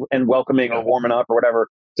and welcoming or Yeah. warming up or whatever.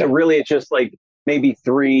 So Yeah. really, it's just like maybe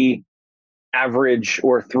three average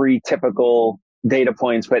or three typical data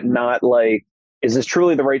points, but not like, is this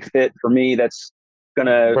truly the right fit for me? That's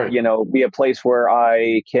gonna, Right. be a place where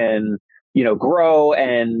I can, grow,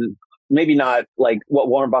 and maybe not like what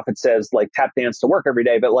Warren Buffett says, like tap dance to work every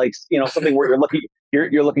day, but like, something where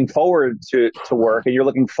you're looking forward to work, and you're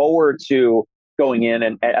looking forward to going in,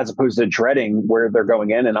 and as opposed to dreading where they're going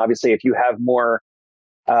in. And obviously, if you have more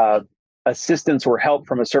uh, assistance or help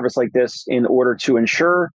from a service like this in order to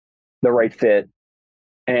ensure the right fit,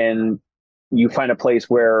 and you find a place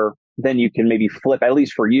where then you can maybe flip, at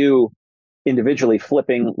least for you individually,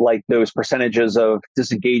 flipping like those percentages of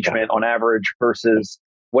disengagement on average versus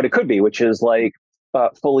what it could be, which is like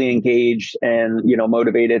fully engaged and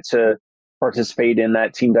motivated to participate in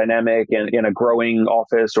that team dynamic and in a growing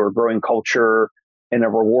office or growing culture in a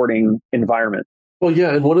rewarding environment. Well,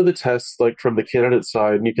 yeah, and one of the tests, like from the candidate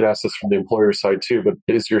side, and you could ask this from the employer side too, but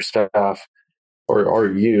is your staff, or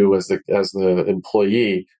are you as the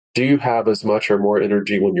employee, do you have as much or more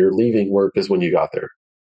energy when you're leaving work as when you got there?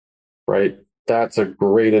 Right? that's a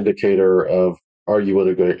great indicator of, are you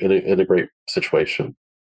in a great situation,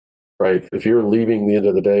 right? If you're leaving the end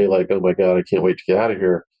of the day like, oh my God, I can't wait to get out of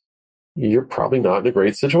here, you're probably not in a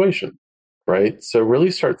great situation, right? So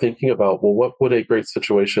really start thinking about, well, what would a great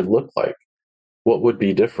situation look like? What would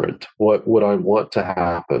be different? What would I want to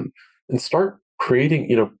happen? And start creating,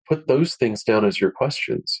 put those things down as your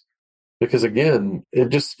questions. Because again,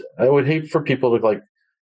 I would hate for people to like,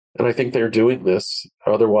 and I think they're doing this,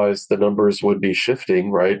 otherwise the numbers would be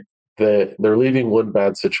shifting, right? That they're leaving one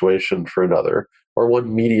bad situation for another, or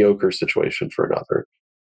one mediocre situation for another,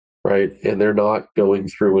 right? And they're not going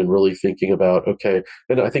through and really thinking about, okay.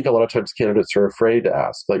 And I think a lot of times candidates are afraid to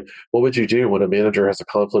ask, like, what would you do when a manager has a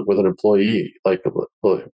conflict with an employee? Like,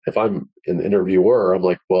 well, if I'm an interviewer, I'm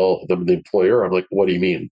like, well, the employer, I'm like, what do you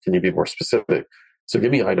mean? Can you be more specific? So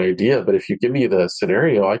give me an idea, but if you give me the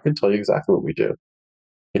scenario, I can tell you exactly what we do,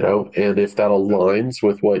 and if that aligns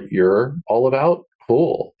with what you're all about,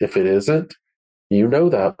 cool. If it isn't, you know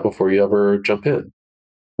that before you ever jump in,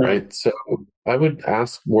 Mm. right? So I would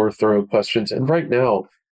ask more thorough questions. And right now,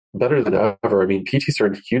 better than ever, I mean, PTs are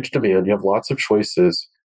in huge demand. You have lots of choices.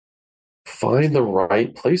 Find the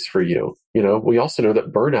right place for you. We also know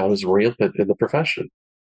that burnout is rampant in the profession,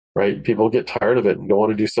 right? People get tired of it and go on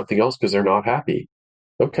to do something else because they're not happy.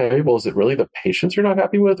 Okay, well, is it really the patients you're not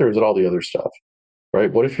happy with, or is it all the other stuff?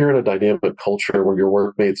 Right? What if you're in a dynamic culture where your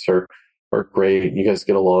workmates are great, and you guys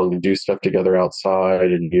get along and do stuff together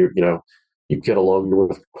outside, and you get along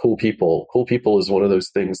with cool people. Cool people is one of those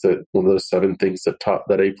 7 things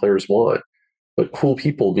that A players want. But cool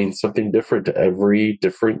people means something different to every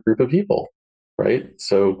different group of people, right?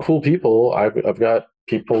 So cool people, I've got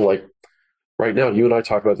people like right now, you and I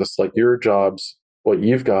talk about this, like your jobs, what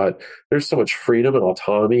you've got, there's so much freedom and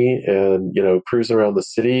autonomy and, cruising around the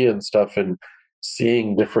city and stuff and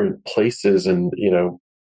seeing different places and,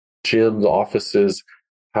 gyms, offices,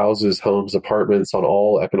 houses, homes, apartments on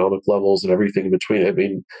all economic levels and everything in between. I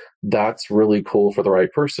mean, that's really cool for the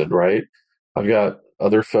right person, right? I've got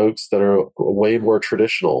other folks that are way more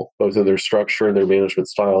traditional, both in their structure and their management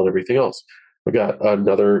style and everything else. I've got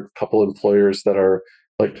another couple employers that are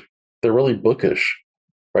like, they're really bookish,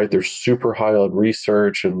 right? They're super high on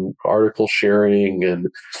research and article sharing and,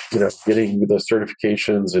 getting the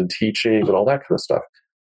certifications and teaching and all that kind of stuff.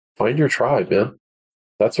 Find your tribe, man.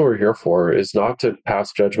 That's what we're here for, is not to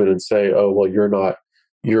pass judgment and say, oh, well, you're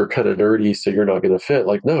kind of nerdy, so you're not going to fit.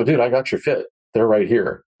 Like, no, dude, I got your fit. They're right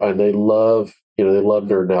here. And they love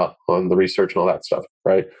nerding out on the research and all that stuff,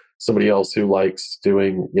 right? Somebody else who likes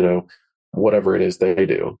doing, whatever it is they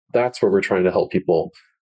do. That's where we're trying to help people,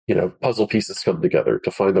 puzzle pieces come together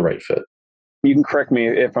to find the right fit. You can correct me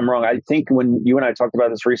if I'm wrong. I think when you and I talked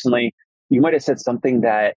about this recently, you might have said something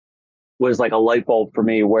that was like a light bulb for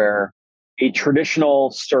me, where a traditional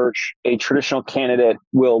search, a traditional candidate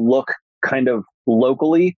will look kind of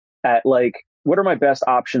locally at like, what are my best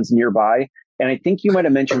options nearby? And I think you might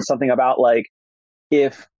have mentioned something about like,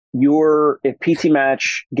 if PT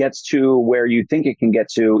Match gets to where you think it can get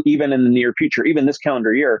to, even in the near future, even this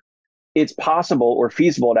calendar year, it's possible or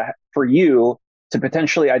feasible for you to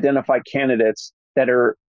potentially identify candidates that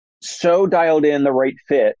are so dialed in the right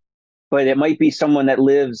fit, but it might be someone that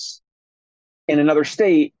lives in another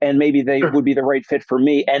state and maybe they would be the right fit for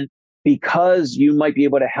me. And because you might be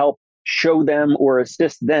able to help show them or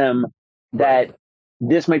assist them that Right.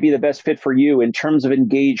 this might be the best fit for you in terms of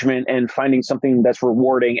engagement and finding something that's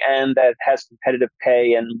rewarding and that has competitive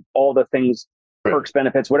pay and all the things, Right. perks,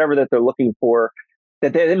 benefits, whatever that they're looking for,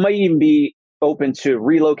 that they might even be open to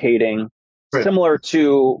relocating, Right. similar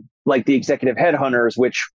to like the executive headhunters,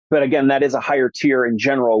 but again, that is a higher tier in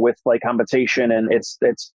general with like compensation, and it's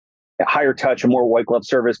a higher touch, a more white glove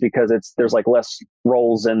service because there's like less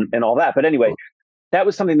roles and all that. But anyway, that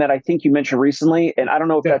was something that I think you mentioned recently, and I don't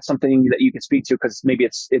know if Yeah. that's something that you could speak to because maybe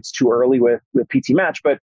it's too early with PT Match,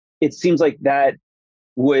 but it seems like that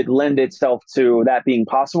would lend itself to that being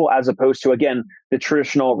possible, as opposed to, again, the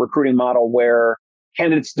traditional recruiting model where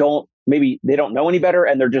candidates maybe they don't know any better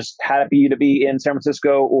and they're just happy to be in San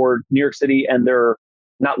Francisco or New York City and they're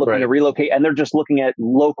not looking to Right. relocate, and they're just looking at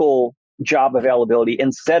local job availability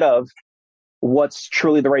instead of what's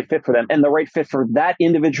truly the right fit for them. And the right fit for that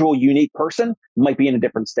individual unique person might be in a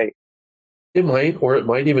different state. It might, or it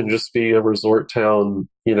might even just be a resort town,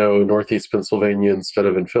 Northeast Pennsylvania instead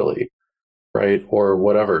of in Philly, right? Or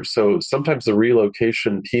whatever. So sometimes the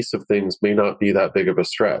relocation piece of things may not be that big of a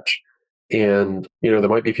stretch. And, there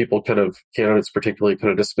might be people candidates particularly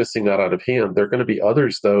kind of dismissing that out of hand. There are going to be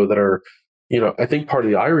others, though, that are, I think part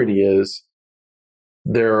of the irony is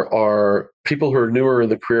there are people who are newer in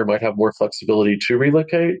the career might have more flexibility to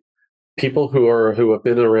relocate. People who have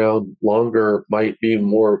been around longer might be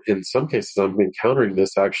more, in some cases, I'm encountering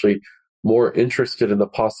this actually, more interested in the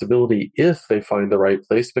possibility if they find the right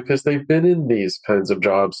place because they've been in these kinds of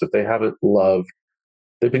jobs that they haven't loved.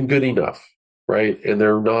 They've been good enough, right? And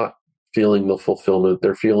they're not feeling the fulfillment.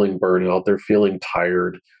 They're feeling burnout. They're feeling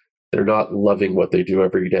tired. They're not loving what they do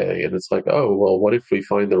every day. And it's like, oh, well, what if we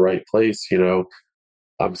find the right place?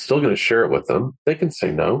 I'm still going to share it with them. They can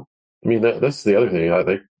say no. I mean, that's the other thing.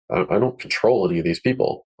 I don't control any of these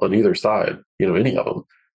people on either side, any of them.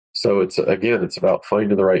 So it's about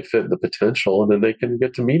finding the right fit, the potential, and then they can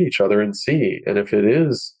get to meet each other and see. And if it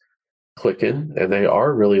is clicking and they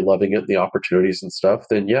are really loving it, the opportunities and stuff,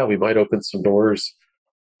 then yeah, we might open some doors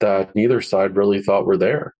that neither side really thought were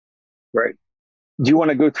there. Right. Do you want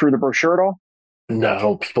to go through the brochure at all?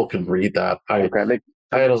 No, people can read that. Okay.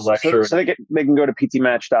 I had a lecture. So they can go to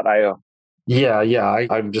ptmatch.io. Yeah.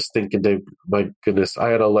 I'm just thinking, Dave, my goodness, I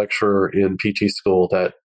had a lecturer in PT school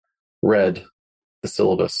that read the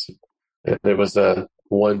syllabus. And it was a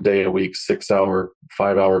 1 day a week, 6 hour,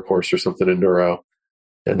 5 hour course or something in neuro.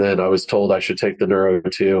 And then I was told I should take the neuro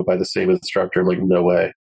two by the same instructor. I'm like, no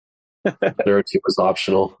way. Neuro two was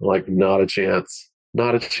optional. I'm like, not a chance.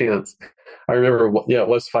 Not a chance. I remember, yeah, it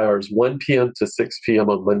was 5 hours, 1 p.m. to 6 p.m.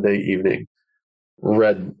 on Monday evening.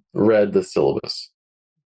 Read the syllabus.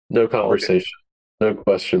 No conversation, no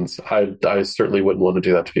questions. I certainly wouldn't want to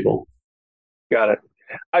do that to people. Got it.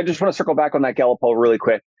 I just want to circle back on that Gallup poll really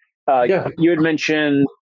quick. Yeah. You had mentioned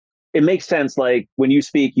it makes sense. Like when you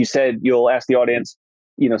speak, you said you'll ask the audience,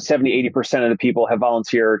 70, 80% of the people have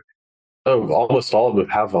volunteered. Oh, almost all of them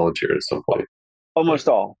have volunteered at some point. Almost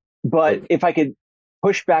all. But Like, if I could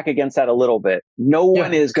push back against that a little bit, no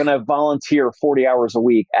one yeah. is going to volunteer 40 hours a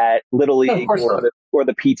week at Little No, of League course not. or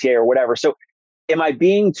the PTA or whatever. So am I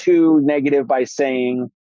being too negative by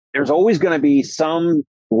saying there's always going to be some,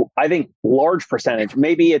 I think, large percentage?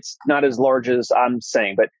 Maybe it's not as large as I'm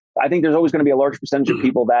saying, but I think there's always going to be a large percentage of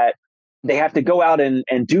people that they have to go out and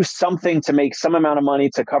do something to make some amount of money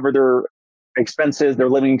to cover their expenses, their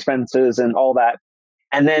living expenses, and all that.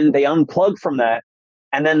 And then they unplug from that.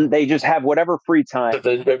 And then they just have whatever free time. But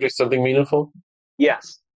then maybe something meaningful.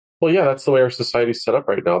 Yes. Well, yeah, that's the way our society's set up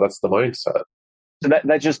right now. That's the mindset. So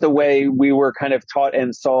that's just the way we were kind of taught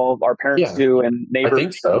and saw our parents Yeah, do and I neighbors.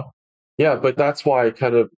 think so. Yeah, but that's why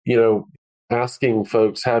kind of, asking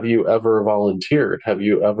folks, have you ever volunteered? Have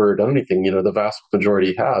you ever done anything? The vast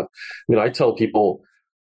majority have. I mean, I tell people,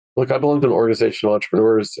 look, I belong to an organization of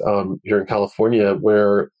entrepreneurs here in California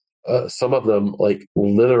where some of them like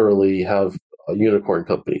literally have unicorn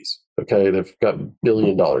companies. Okay. They've got $1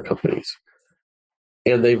 billion companies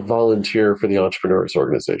and they volunteer for the entrepreneurs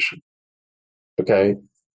organization. Okay.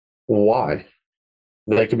 Why?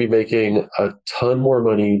 They could be making a ton more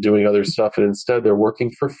money doing other stuff. And instead they're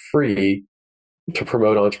working for free to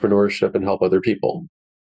promote entrepreneurship and help other people.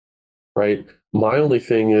 Right. My only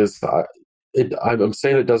thing is I'm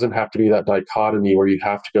saying it doesn't have to be that dichotomy where you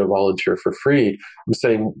have to go volunteer for free. I'm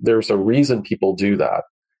saying there's a reason people do that.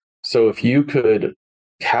 So if you could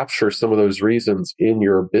capture some of those reasons in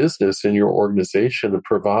your business, in your organization, and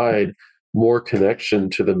provide more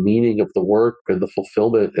connection to the meaning of the work and the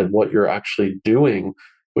fulfillment and what you're actually doing,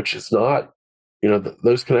 which is not,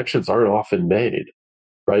 those connections aren't often made,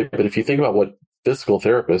 right? But if you think about what physical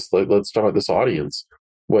therapists, let's talk about this audience,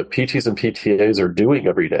 what PTs and PTAs are doing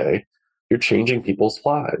every day, you're changing people's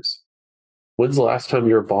lives. When's the last time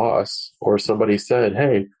your boss or somebody said,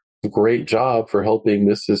 hey, great job for helping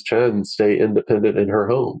Mrs. Chen stay independent in her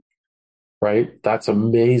home, right? That's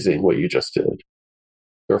amazing what you just did.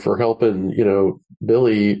 Or for helping,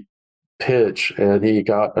 Billy pitch and he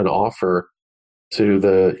got an offer to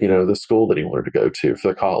the school that he wanted to go to for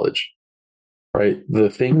the college, right?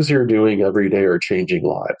 The things you're doing every day are changing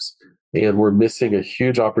lives. And we're missing a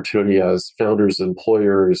huge opportunity as founders,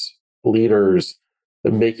 employers, leaders,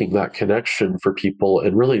 making that connection for people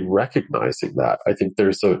and really recognizing that. I think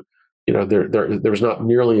there's not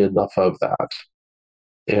nearly enough of that.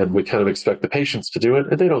 And we kind of expect the patients to do it,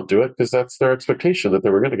 and they don't do it because that's their expectation that they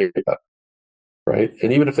were going to get that, right?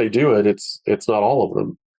 And even if they do it, it's not all of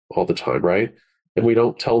them all the time, right? And we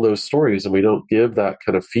don't tell those stories, and we don't give that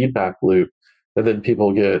kind of feedback loop, and then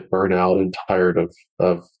people get burnt out and tired of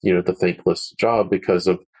the thankless job because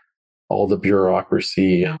of all the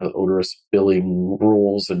bureaucracy and the onerous billing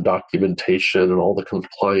rules and documentation and all the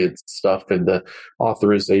compliance stuff and the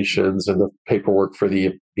authorizations and the paperwork for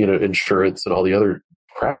the insurance and all the other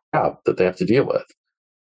crap that they have to deal with.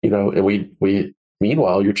 And we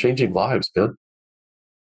meanwhile you're changing lives, man.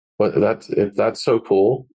 But if that's so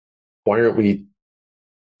cool, why aren't we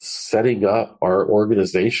setting up our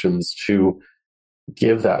organizations to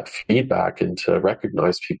give that feedback and to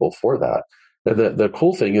recognize people for that. And the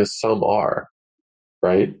cool thing is some are,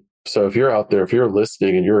 right? So if you're out there, if you're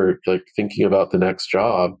listening and you're like thinking about the next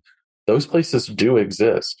job, those places do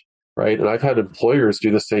exist, right? And I've had employers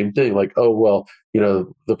do the same thing, like, oh well,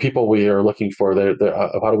 the people we are looking for,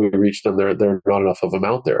 how do we reach them? They're not enough of them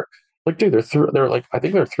out there. Like, dude, they're like, I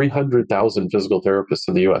think there are 300,000 physical therapists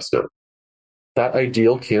in the U.S. now. That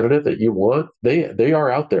ideal candidate that you want, they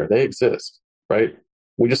are out there, they exist, right?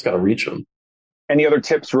 We just got to reach them. Any other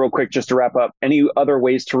tips, real quick, just to wrap up? Any other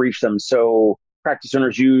ways to reach them? So practice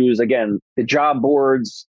owners use, again, the job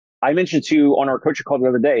boards. I mentioned to you on our coaching call the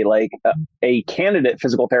other day, like a candidate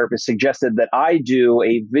physical therapist suggested that I do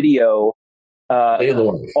a video, Day in the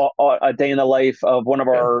life. a day in the life of one of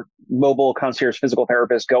Yeah. our mobile concierge physical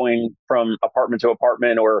therapists going from apartment to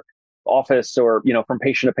apartment or office, or from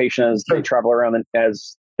patient to patient as they Sure. travel around and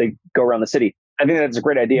as they go around the city. I think that's a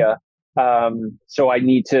great idea. So I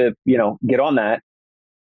need to get on that.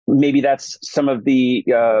 Maybe that's some of the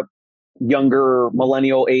younger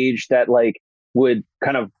millennial age that like would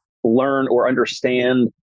kind of learn or understand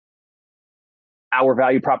our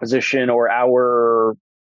value proposition or our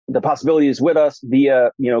the possibilities with us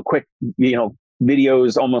via quick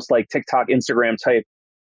videos, almost like TikTok, Instagram type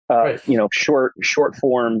Right. short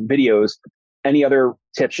form videos. Any other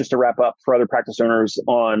tips just to wrap up for other practice owners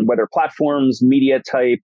on whether platforms, media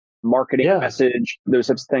type, marketing Yeah. message, those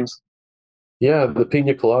types of things? Yeah. The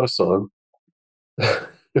Pina Colada song.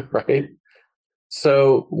 Right.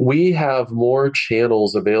 So we have more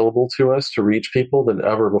channels available to us to reach people than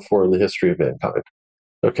ever before in the history of mankind.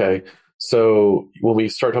 Okay. So when we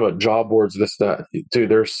start talking about job boards, this, that, dude,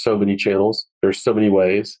 there's so many channels. There's so many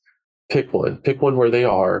ways. Pick one where they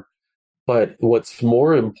are. But what's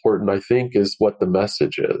more important, I think, is what the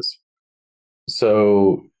message is.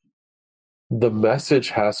 So the message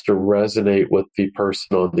has to resonate with the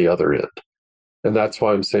person on the other end. And that's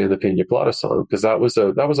why I'm saying the Pina Colada song, because that was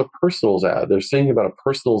a personals ad. They're singing about a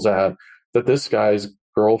personals ad that this guy's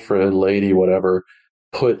girlfriend, lady, whatever,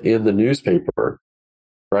 put in the newspaper,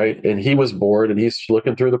 right? And he was bored and he's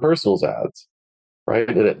looking through the personals ads, right?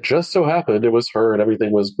 And it just so happened it was her and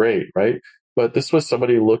everything was great, right? But this was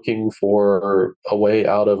somebody looking for a way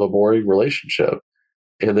out of a boring relationship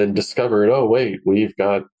and then discovered, oh, wait, we've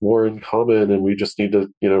got more in common and we just need to,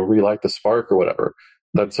 relight the spark or whatever.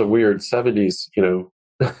 That's a weird 70s,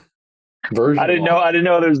 I version didn't of know. it. I didn't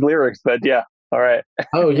know there's lyrics, but yeah. All right.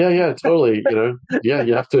 Oh yeah, yeah, totally. Yeah,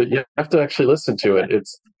 you have to actually listen to it.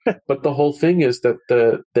 But the whole thing is that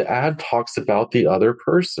the ad talks about the other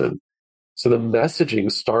person. So the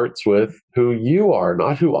messaging starts with who you are,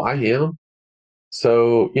 not who I am.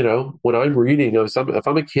 So, when I'm reading, if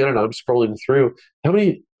I'm a candidate, I'm scrolling through how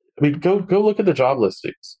many, I mean, go look at the job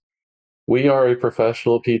listings. We are a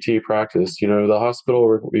professional PT practice. The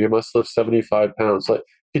hospital, you must lift 75 pounds. Like,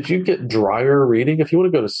 could you get drier reading? If you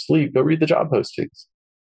want to go to sleep, go read the job postings.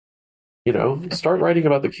 Start writing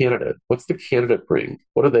about the candidate. What's the candidate bring?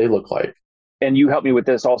 What do they look like? And you help me with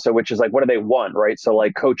this also, which is like, what do they want, right? So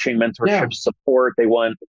like coaching, Yeah, mentorship, support. They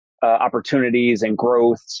want opportunities and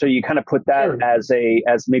growth. So you kind of put that sure,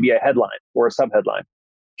 as maybe a headline or a sub headline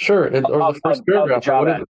sure. And or the first of the paragraph, or job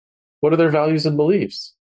ad. what are their values and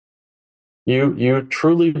beliefs? You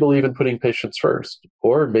truly believe in putting patients first,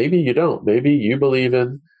 or maybe you don't. Maybe you believe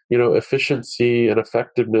in efficiency and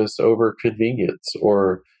effectiveness over convenience,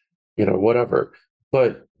 or whatever.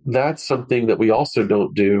 But that's something that we also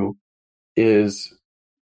don't do. Is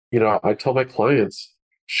I tell my clients,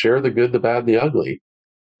 share the good, the bad, and the ugly.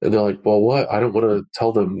 And they're like, well, what? I don't want to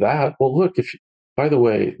tell them that. Well, look, by the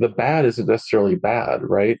way, the bad isn't necessarily bad,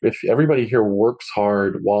 right? If everybody here works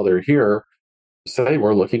hard while they're here, say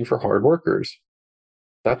we're looking for hard workers.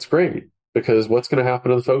 That's great, because what's going to happen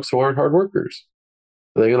to the folks who aren't hard workers?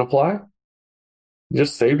 Are they going to apply? You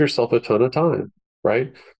just saved yourself a ton of time,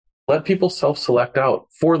 right? Let people self-select out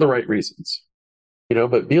for the right reasons,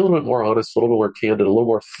 but be a little bit more honest, a little bit more candid, a little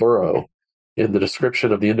more thorough in the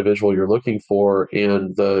description of the individual you're looking for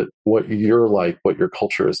and what you're like, what your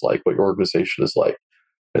culture is like, what your organization is like.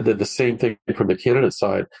 And then the same thing from the candidate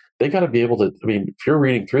side. They got to be able to, I mean, if you're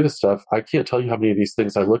reading through this stuff, I can't tell you how many of these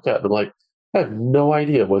things I look at and I'm like, I have no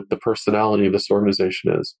idea what the personality of this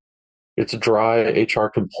organization is. It's dry HR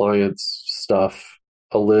compliance stuff,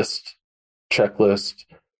 a list, checklist.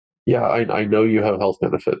 Yeah, I know you have health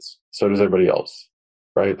benefits. So does everybody else,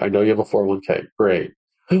 right? I know you have a 401k. Great.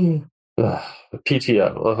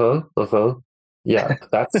 PTO. Uh-huh. Uh-huh. Yeah,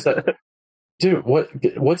 that's it. Dude,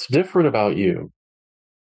 what's different about you,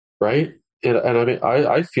 right? And I mean,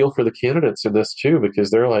 I feel for the candidates in this too,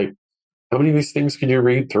 because they're like, how many of these things can you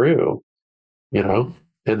read through? You know?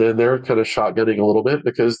 And then they're kind of shotgunning a little bit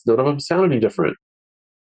because none of them sound any different.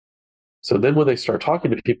 So then when they start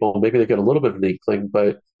talking to people, maybe they get a little bit of an inkling,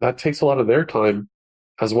 but that takes a lot of their time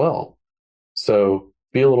as well. So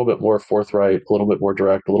be a little bit more forthright, a little bit more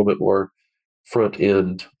direct, a little bit more front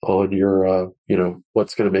end on your,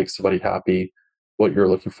 what's going to make somebody happy, what you're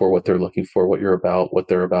looking for, what they're looking for, what you're about, what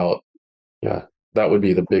they're about. Yeah, that would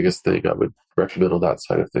be the biggest thing I would recommend on that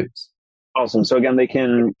side of things. Awesome. So again, they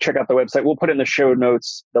can check out the website. We'll put it in the show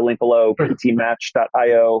notes, the link below,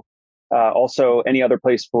 ptmatch.io. Also, any other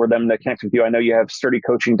place for them to connect with you? I know you have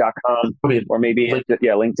sturdycoaching.com, or maybe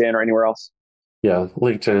LinkedIn or anywhere else. Yeah,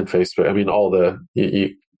 LinkedIn, Facebook. I mean,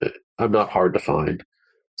 I'm not hard to find.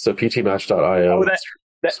 So ptmatch.io. Oh,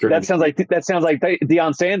 that sounds like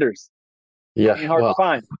Deion Sanders. Yeah, hard to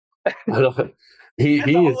find.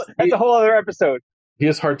 That's a whole other episode. He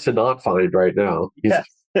is hard to not find right now. He's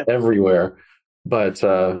everywhere. But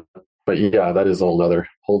yeah, that is a whole nother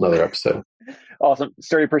episode. Awesome.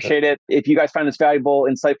 Sturdy, appreciate it. If you guys find this valuable,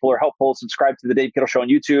 insightful, or helpful, subscribe to the Dave Kittle Show on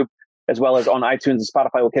YouTube, as well as on iTunes and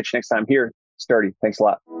Spotify. We'll catch you next time here. Sturdy, thanks a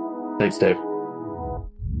lot. Thanks, Dave.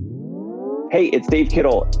 Hey, it's Dave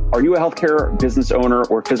Kittle. Are you a healthcare business owner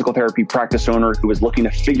or physical therapy practice owner who is looking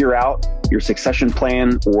to figure out your succession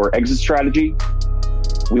plan or exit strategy?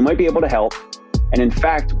 We might be able to help. And in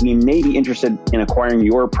fact, we may be interested in acquiring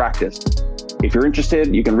your practice. If you're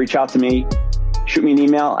interested, you can reach out to me. Shoot me an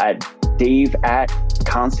email at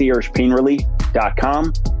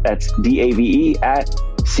dave@conciergepainrelief.com. That's DAVE at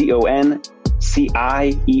CONCIERGE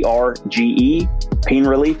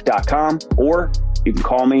painrelief.com. Or you can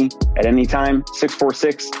call me at any time,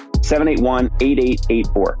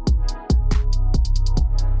 646-781-8884.